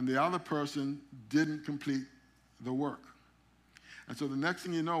 And the other person didn't complete the work. And so the next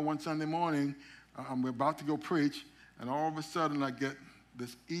thing you know, one Sunday morning, I'm about to go preach, and all of a sudden I get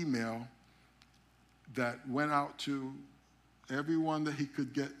this email that went out to everyone that he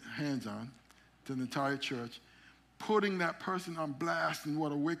could get hands on, to the entire church, putting that person on blast and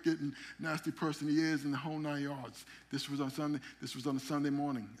what a wicked and nasty person he is in the whole 9 yards. This was on Sunday. This was on a Sunday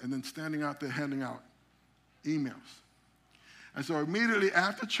morning. And then standing out there handing out emails. And so immediately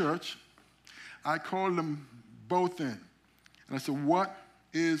after church, I called them both in. And I said, what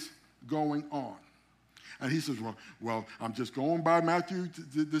is going on? And he says, well, I'm just going by Matthew,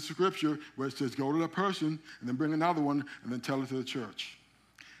 the scripture, where it says, go to that person, and then bring another one, and then tell it to the church.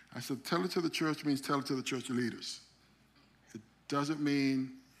 I said, tell it to the church means tell it to the church leaders. It doesn't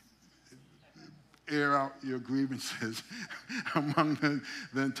mean air out your grievances among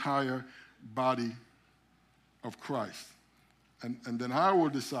the entire body of Christ. And then I will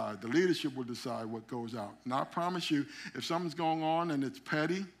decide, the leadership will decide what goes out. And I promise you, if something's going on and it's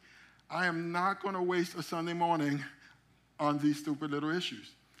petty, I am not going to waste a Sunday morning on these stupid little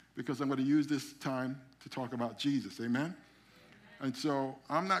issues because I'm going to use this time to talk about Jesus. Amen? And so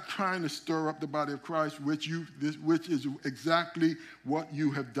I'm not trying to stir up the body of Christ, which is exactly what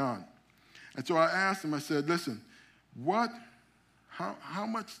you have done. And so I asked him, I said, listen, how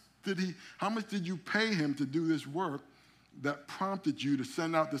much did you pay him to do this work that prompted you to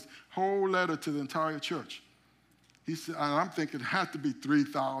send out this whole letter to the entire church? He said, and I'm thinking it had to be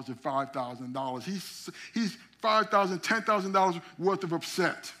 $3,000, $5,000. He's $5,000, $10,000 worth of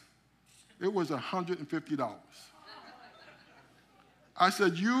upset. It was $150. I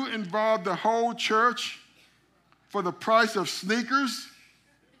said, you involved the whole church for the price of sneakers?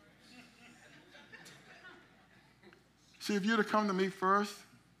 See, if you'd have come to me first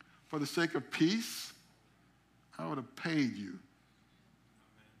for the sake of peace, I would have paid you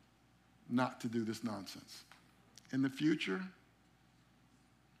not to do this nonsense. In the future,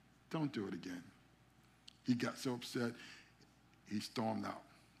 don't do it again. He got so upset, he stormed out.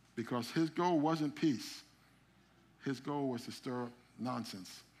 Because his goal wasn't peace. His goal was to stir up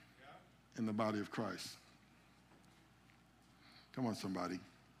nonsense in the body of Christ. Come on, somebody.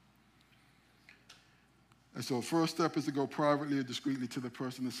 And so the first step is to go privately or discreetly to the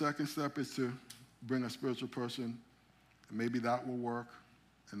person. The second step is to bring a spiritual person. And maybe that will work.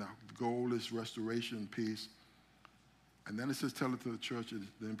 And the goal is restoration and peace. And then it says tell it to the church.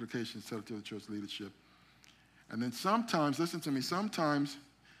 The implication is tell it to the church leadership. And then sometimes, listen to me, sometimes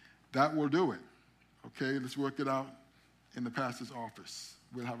that will do it. Okay, let's work it out in the pastor's office.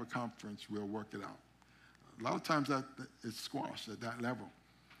 We'll have a conference. We'll work it out. A lot of times that is squashed at that level.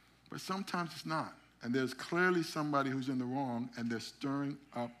 But sometimes it's not. And there's clearly somebody who's in the wrong, and they're stirring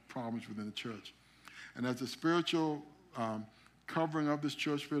up problems within the church. And as a spiritual covering of this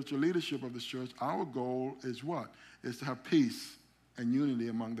church, spiritual leadership of this church, our goal is what? Is to have peace and unity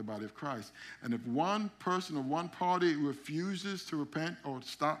among the body of Christ. And if one person or one party refuses to repent or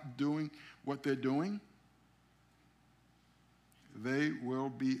stop doing what they're doing, they will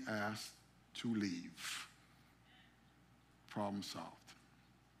be asked to leave. Problem solved.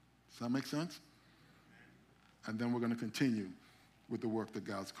 Does that make sense? And then we're going to continue with the work that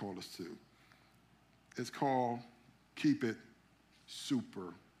God's called us to. It's called Keep It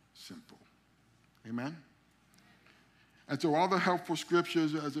Super Simple. Amen? And so all the helpful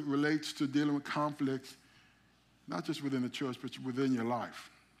scriptures as it relates to dealing with conflicts, not just within the church, but within your life.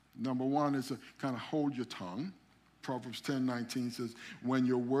 Number one is to kind of hold your tongue. Proverbs 10:19 says, when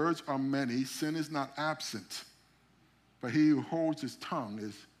your words are many, sin is not absent, but he who holds his tongue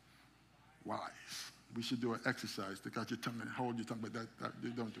is wise. We should do an exercise. Take out your tongue and hold your tongue, but that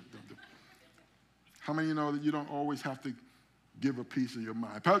don't do. How many of you know that you don't always have to give a piece of your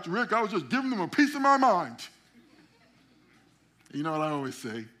mind? Pastor Rick, I was just giving them a piece of my mind. You know what I always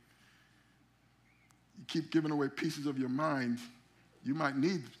say? You keep giving away pieces of your mind, you might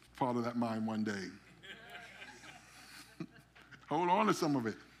need part of that mind one day. Hold on to some of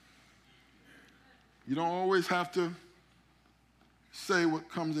it. You don't always have to say what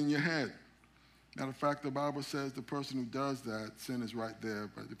comes in your head. Matter of fact, the Bible says the person who does that, sin is right there.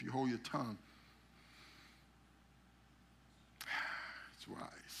 But if you hold your tongue, it's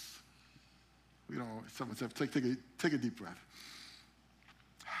wise. We don't. Someone said, take a deep breath.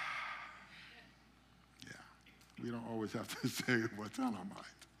 Yeah, we don't always have to say what's on our mind.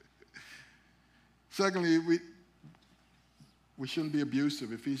 Secondly, we shouldn't be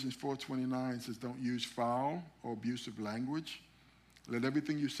abusive. Ephesians 4:29 says, don't use foul or abusive language. Let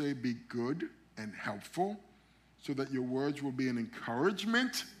everything you say be good and helpful, so that your words will be an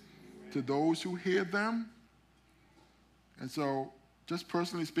encouragement to those who hear them. And so, just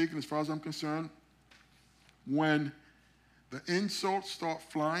personally speaking, as far as I'm concerned, when the insults start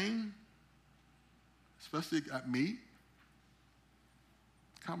flying, especially at me,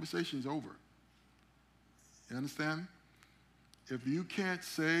 conversation's over. You understand? If you can't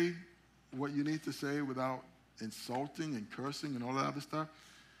say what you need to say without insulting and cursing and all that other stuff,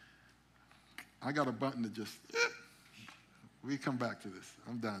 I got a button to just, we come back to this.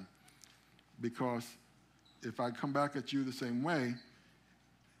 I'm done. Because if I come back at you the same way,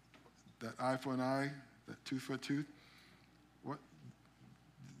 that eye for an eye, that tooth for a tooth,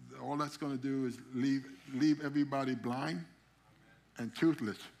 all that's going to do is leave everybody blind and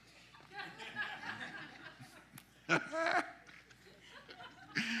toothless. You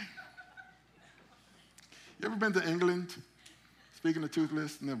ever been to England? Speaking of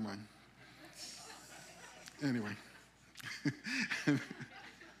toothless, never mind. Anyway.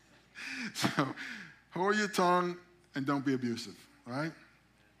 So, hold your tongue and don't be abusive, all right?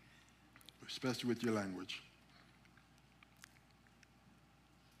 Especially with your language.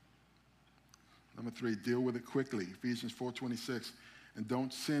 Number 3, deal with it quickly. Ephesians 4:26. And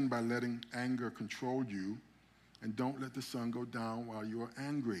don't sin by letting anger control you, and don't let the sun go down while you are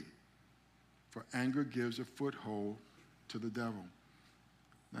angry. For anger gives a foothold to the devil.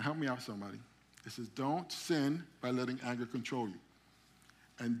 Now help me out, somebody. It says, don't sin by letting anger control you.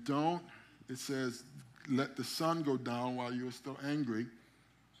 And don't, it says, let the sun go down while you are still angry.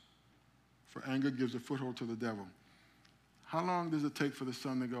 For anger gives a foothold to the devil. How long does it take for the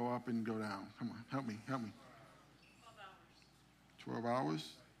sun to go up and go down? Come on, help me. 12 hours?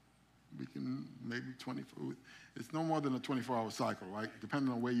 We can maybe 24. It's no more than a 24-hour cycle, right?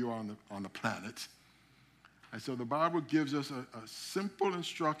 Depending on where you are on the planet. And so the Bible gives us a simple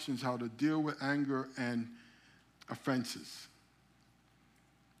instructions how to deal with anger and offenses.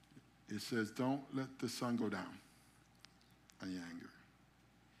 It says, don't let the sun go down on your anger.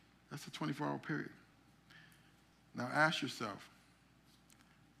 That's a 24-hour period. Now ask yourself,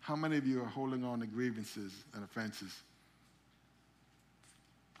 how many of you are holding on to grievances and offenses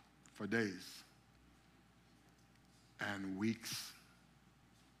for days and weeks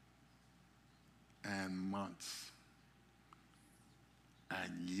and months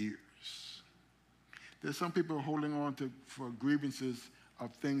and years? There's some people holding on to for grievances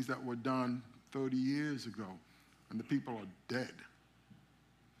of things that were done 30 years ago, and the people are dead.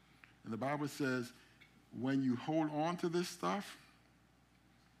 And the Bible says, when you hold on to this stuff,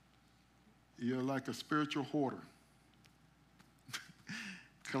 you're like a spiritual hoarder,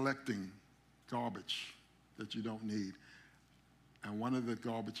 collecting garbage that you don't need. And one of the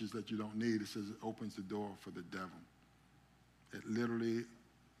garbages that you don't need, it says it opens the door for the devil. It literally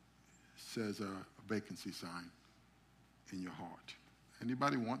says a vacancy sign in your heart.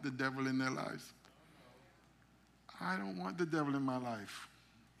 Anybody want the devil in their lives? I don't want the devil in my life.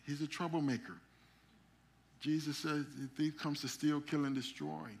 He's a troublemaker. Jesus says the thief comes to steal, kill, and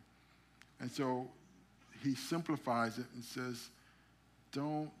destroy. And so he simplifies it and says,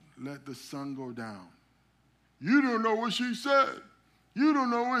 don't let the sun go down. You don't know what she said. You don't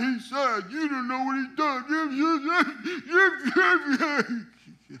know what he said. You don't know what he done.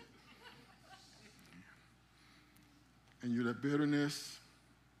 And you let bitterness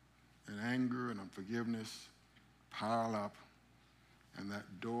and anger and unforgiveness pile up, and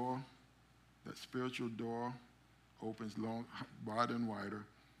that door, that spiritual door, opens wider and wider,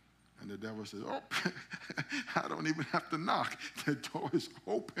 and the devil says, oh, I don't even have to knock. The door is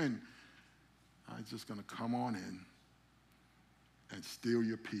open. He's just going to come on in and steal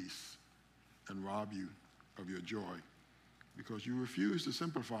your peace and rob you of your joy because you refuse to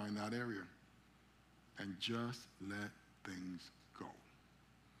simplify in that area and just let things go.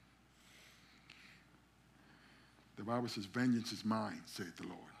 The Bible says, vengeance is mine, saith the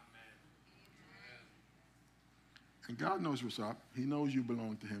Lord. And God knows what's up. He knows you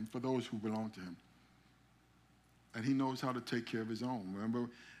belong to him, for those who belong to him. And he knows how to take care of his own. Remember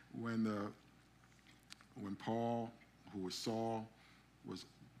when Paul, who was Saul, was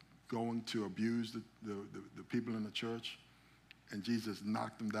going to abuse the people in the church, and Jesus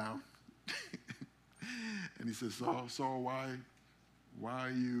knocked him down? And he says, Saul, why are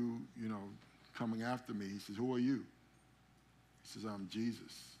you, coming after me? He says, who are you? He says, I'm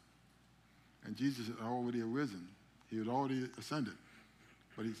Jesus. And Jesus had already arisen. He had already ascended.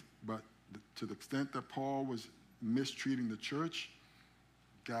 But to the extent that Paul was mistreating the church,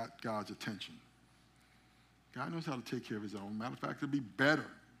 got God's attention. God knows how to take care of his own. Matter of fact, it'd be better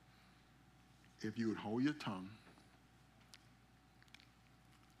if you would hold your tongue,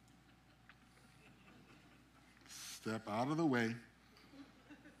 step out of the way,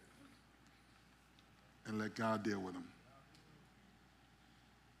 and let God deal with them.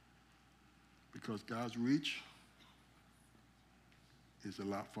 Because God's reach is a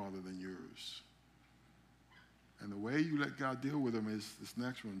lot farther than yours. And the way you let God deal with them is this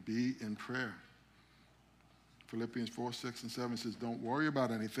next one, be in prayer. Philippians 4, 6, and 7 says, don't worry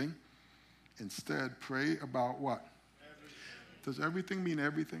about anything. Instead, pray about what? Everything. Does everything mean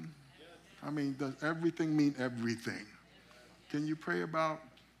everything? Yes. I mean, does everything mean everything? Yes. Can you pray about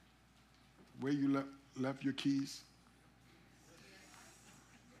where you left your keys?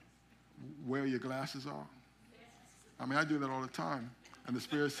 Where your glasses are? I mean, I do that all the time. And the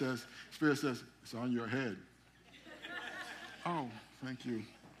Spirit says, it's on your head. Oh, thank you.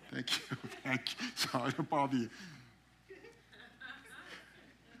 Sorry to bother you.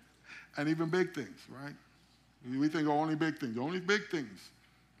 And even big things, right? We think only big things.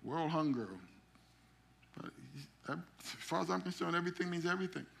 World hunger. But as far as I'm concerned, everything means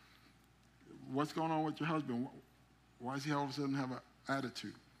everything. What's going on with your husband? Why does he all of a sudden have an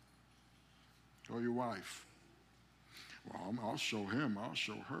attitude? Or your wife? Well, I'll show him. I'll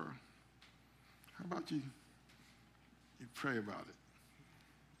show her. How about you pray about it?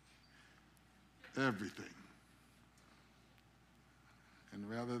 Everything. And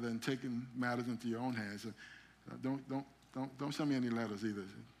rather than taking matters into your own hands, don't send me any letters either.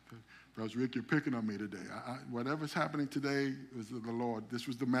 Brother Rick, you're picking on me today. Whatever's happening today is the Lord. This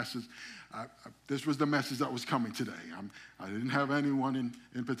was the message. This was the message that was coming today. I didn't have anyone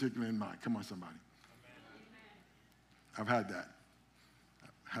in particular in mind. Come on, somebody. I've had that.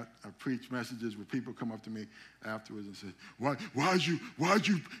 I've preached messages where people come up to me afterwards and say, why'd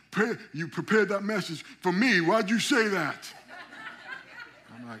you prepared that message for me? Why'd you say that?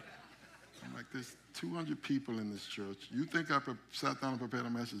 I'm like, there's 200 people in this church. You think I sat down and prepared a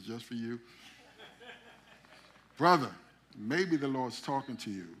message just for you? Brother, maybe the Lord's talking to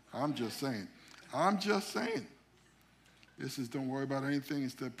you. I'm just saying. This is don't worry about anything.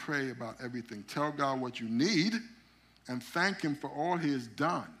 Instead, pray about everything. Tell God what you need and thank him for all he has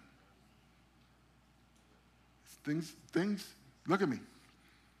done. Things, look at me.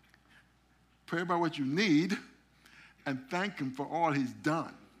 Pray about what you need and thank him for all he's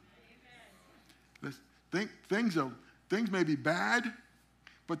done. Things may be bad,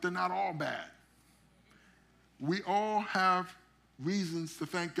 but they're not all bad. We all have reasons to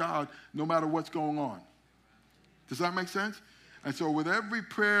thank God no matter what's going on. Does that make sense? And so with every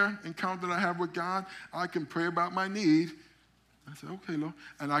prayer encounter that I have with God, I can pray about my need. I say, okay, Lord.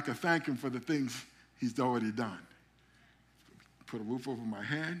 And I can thank him for the things he's already done. Put a roof over my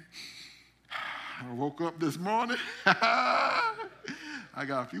head. I woke up this morning. I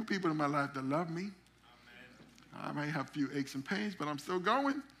got a few people in my life that love me. I may have a few aches and pains, but I'm still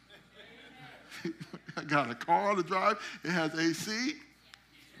going. I got a car to drive. It has AC.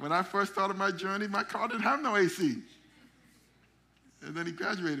 When I first started my journey, my car didn't have no AC. And then he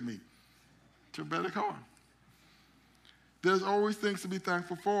graduated me to a better car. There's always things to be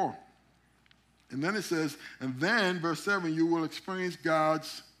thankful for. And then it says, and then, verse 7, you will experience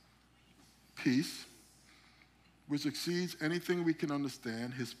God's peace, which exceeds anything we can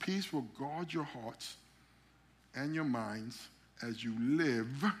understand. His peace will guard your hearts and your minds as you live,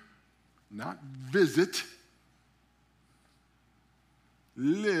 not visit,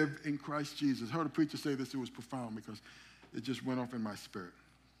 live in Christ Jesus. I heard a preacher say this. It was profound because it just went off in my spirit.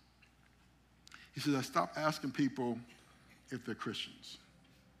 He says, I stopped asking people if they're Christians.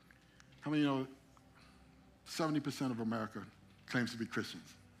 How many know 70% of America claims to be Christians?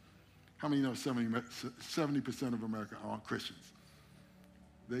 How many know 70% of America aren't Christians?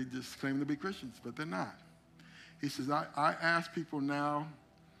 They just claim to be Christians, but they're not. He says, I ask people now,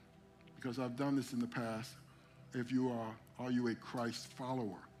 because I've done this in the past, if you are you a Christ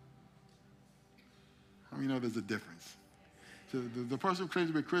follower? How many know there's a difference? So the person who claims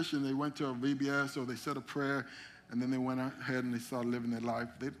to be a Christian, they went to a VBS or they said a prayer, and then they went ahead and they started living their life.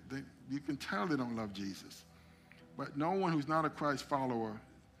 You can tell they don't love Jesus. But no one who's not a Christ follower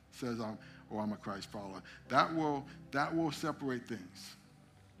says, I'm a Christ follower. That will separate things.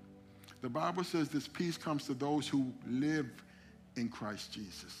 The Bible says this peace comes to those who live in Christ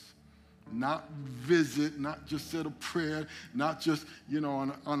Jesus. Not visit, not just say a prayer, not just,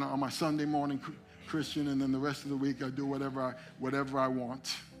 on my Sunday morning Christian, and then the rest of the week I do whatever I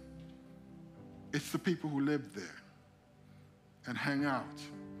want. It's the people who live there and hang out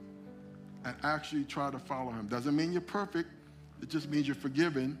and actually try to follow him. Doesn't mean you're perfect. It just means you're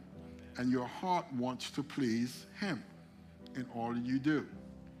forgiven and your heart wants to please him in all that you do.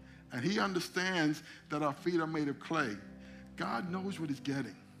 And he understands that our feet are made of clay. God knows what he's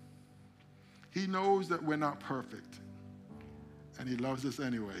getting. He knows that we're not perfect. And he loves us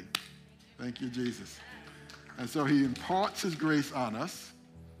anyway. Thank you, Jesus. And so he imparts his grace on us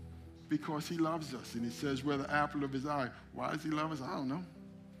because he loves us. And he says, we're the apple of his eye. Why does he love us? I don't know.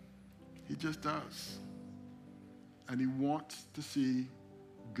 He just does. And he wants to see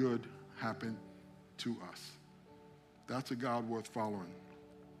good happen to us. That's a God worth following.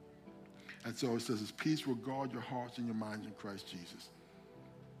 And so it says, his peace will guard your hearts and your minds in Christ Jesus.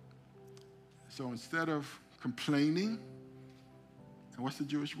 So instead of complaining, and what's the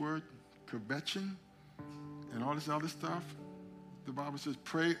Jewish word? Kvetching, and all this other stuff, the Bible says,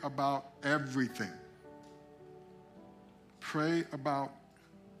 pray about everything. Pray about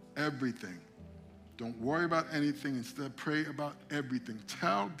everything. Don't worry about anything. Instead, pray about everything.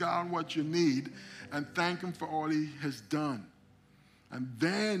 Tell God what you need and thank him for all he has done. And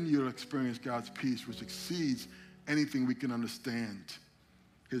then you'll experience God's peace, which exceeds anything we can understand.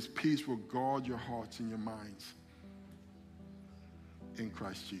 His peace will guard your hearts and your minds in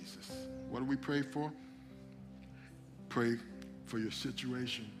Christ Jesus. What do we pray for? Pray for your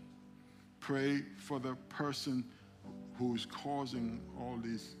situation. Pray for the person who's causing all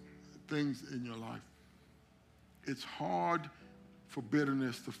these things in your life. It's hard for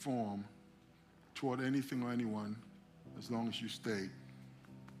bitterness to form toward anything or anyone as long as you stay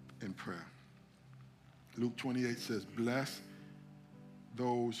in prayer. Luke 28 says, bless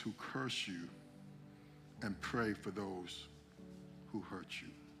those who curse you and pray for those who hurt you.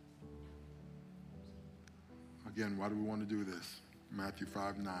 Again, why do we want to do this? Matthew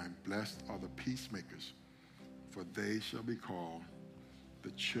 5:9, blessed are the peacemakers, for they shall be called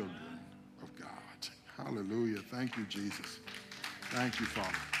the children of God. Hallelujah. Thank you, Jesus. Thank you,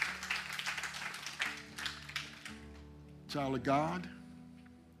 Father. Child of God,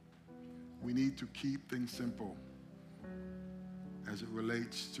 we need to keep things simple as it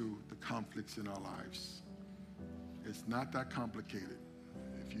relates to the conflicts in our lives. It's not that complicated.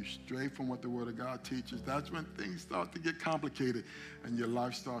 If you stray from what the Word of God teaches, that's when things start to get complicated and your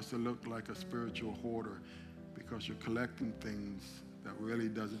life starts to look like a spiritual hoarder because you're collecting things that really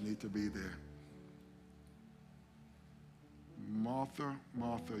doesn't need to be there. Martha,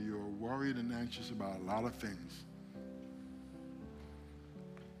 Martha, you're worried and anxious about a lot of things.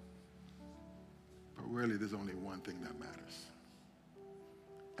 But really, there's only one thing that matters.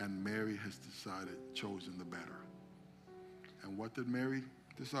 And Mary has chosen the better. And what did Mary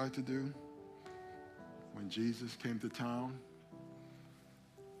decide to do? When Jesus came to town,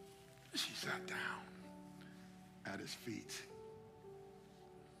 she sat down at his feet.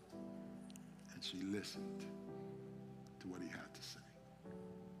 And she listened to what he had to say.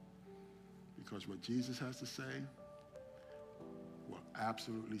 Because what Jesus has to say will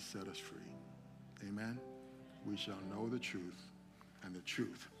absolutely set us free. Amen? We shall know the truth, and the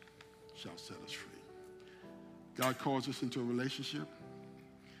truth shall set us free. God calls us into a relationship.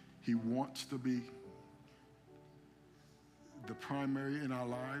 He wants to be the primary in our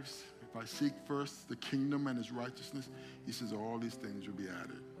lives. If I seek first the kingdom and his righteousness, he says all these things will be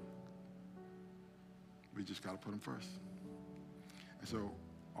added. We just got to put them first. And so,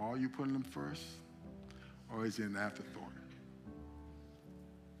 are you putting them first, or is he an afterthought?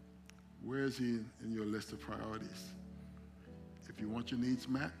 Where is he in your list of priorities? If you want your needs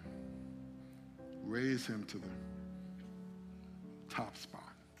met, raise him to the top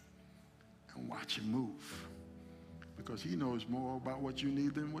spot and watch him move, because he knows more about what you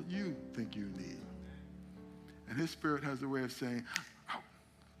need than what you think you need. And his spirit has a way of saying, oh,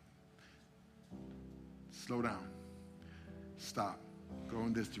 slow down, stop, Go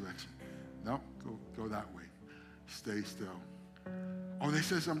in this direction. No, go that way. Stay still. Oh, they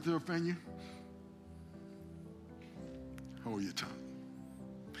said something to offend you? Hold your tongue.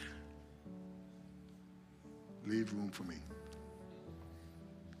 Leave room for me.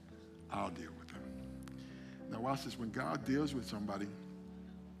 I'll deal with them. Now watch this. When God deals with somebody,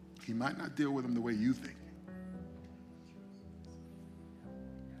 he might not deal with them the way you think.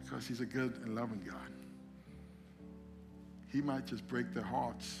 Because he's a good and loving God. He might just break their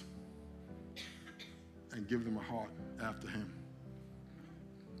hearts and give them a heart after him.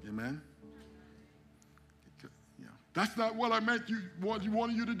 Amen? Yeah. That's not what I meant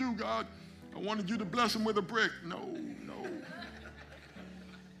wanted you to do, God. I wanted you to bless them with a brick. No.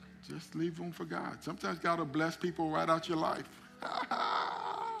 Just leave room for God. Sometimes God will bless people right out your life.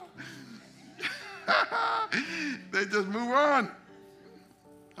 They just move on.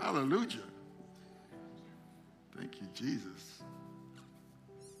 Hallelujah. Thank you, Jesus.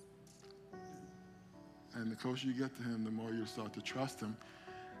 And the closer you get to him, the more you'll start to trust him.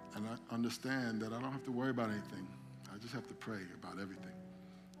 And I understand that I don't have to worry about anything. I just have to pray about everything.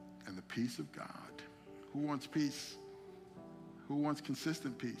 And the peace of God. Who wants peace? Who wants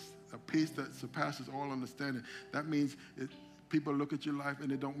consistent peace? A peace that surpasses all understanding. That means people look at your life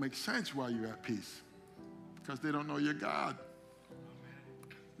and it don't make sense why you're at peace. Because they don't know your God.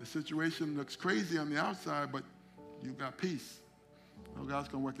 The situation looks crazy on the outside, but you got peace. Oh, God's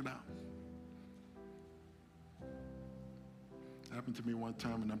going to work it out. It happened to me one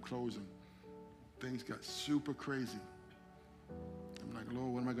time, and I'm closing. Things got super crazy. I'm like,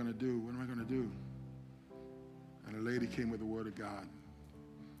 Lord, what am I going to do? What am I going to do? And a lady came with the word of God.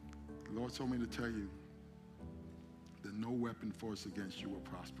 The Lord told me to tell you that no weapon forced against you will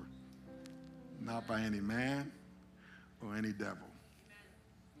prosper. Not by any man or any devil.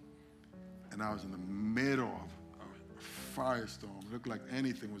 And I was in the middle of a firestorm. It looked like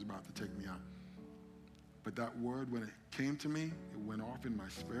anything was about to take me out. But that word, when it came to me, it went off in my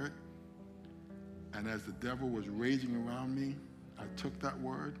spirit. And as the devil was raging around me, I took that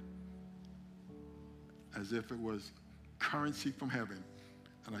word as if it was currency from heaven.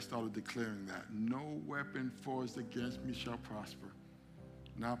 And I started declaring that. No weapon forged against me shall prosper.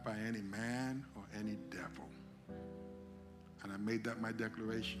 Not by any man or any devil. And I made that my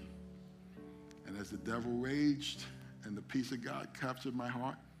declaration. And as the devil raged and the peace of God captured my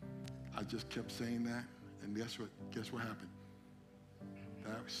heart, I just kept saying that. And guess what happened?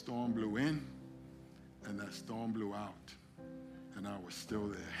 That storm blew in and that storm blew out. And I was still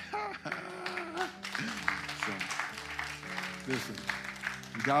there. So, listen,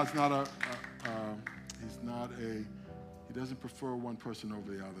 God's not he doesn't prefer one person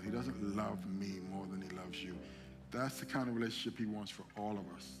over the other. He doesn't love me more than he loves you. That's the kind of relationship he wants for all of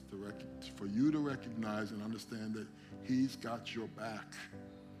us, for you to recognize and understand that he's got your back.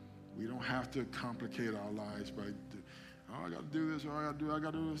 We don't have to complicate our lives by, I got to do this, or I got to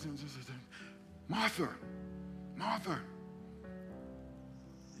do this. Martha,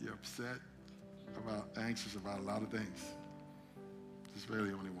 you're upset anxious about a lot of things. There's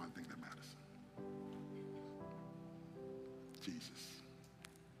really only one thing that matters. Jesus.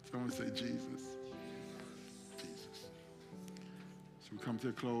 Someone say Jesus. So we come to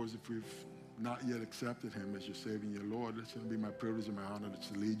a close. If we've not yet accepted him as your Savior and your Lord, it's going to be my privilege and my honor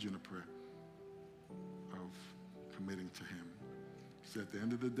to lead you in a prayer of committing to him. So at the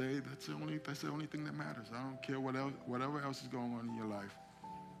end of the day, that's the only thing that matters. I don't care whatever else is going on in your life.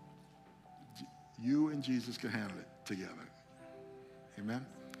 You and Jesus can handle it together. Amen?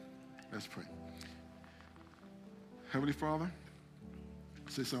 Let's pray. Heavenly Father,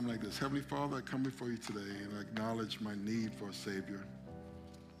 say something like this. Heavenly Father, I come before you today and I acknowledge my need for a Savior.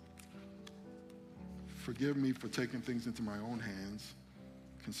 Forgive me for taking things into my own hands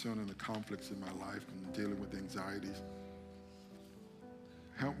concerning the conflicts in my life and dealing with anxieties.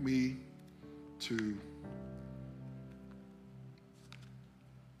 Help me to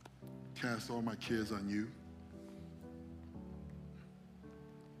cast all my cares on you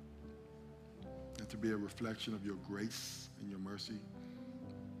and to be a reflection of your grace and your mercy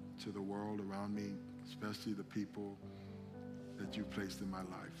to the world around me, especially the people that you placed in my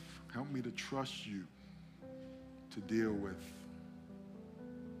life. Help me to trust you to deal with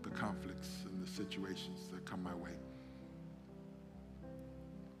the conflicts and the situations that come my way.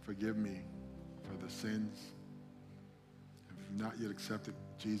 Forgive me for the sins. If you've not yet accepted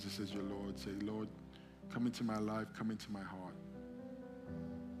Jesus as your Lord, say, Lord, come into my life, come into my heart.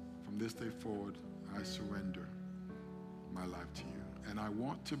 From this day forward, I surrender my life to you. And I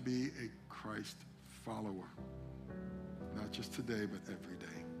want to be a Christ follower, not just today, but every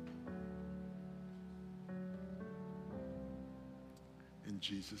day. In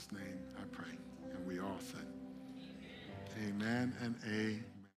Jesus' name I pray. And we all said, amen and amen.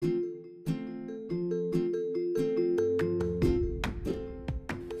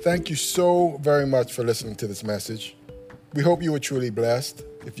 Thank you so very much for listening to this message. We hope you were truly blessed.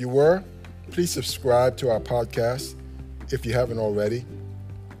 If you were, please subscribe to our podcast if you haven't already,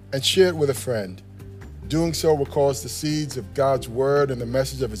 and share it with a friend. Doing so will cause the seeds of God's word and the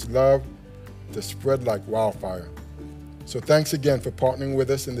message of his love to spread like wildfire. So thanks again for partnering with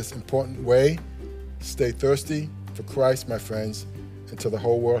us in this important way. Stay thirsty for Christ, my friends, until the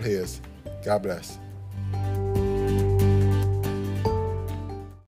whole world hears. God bless.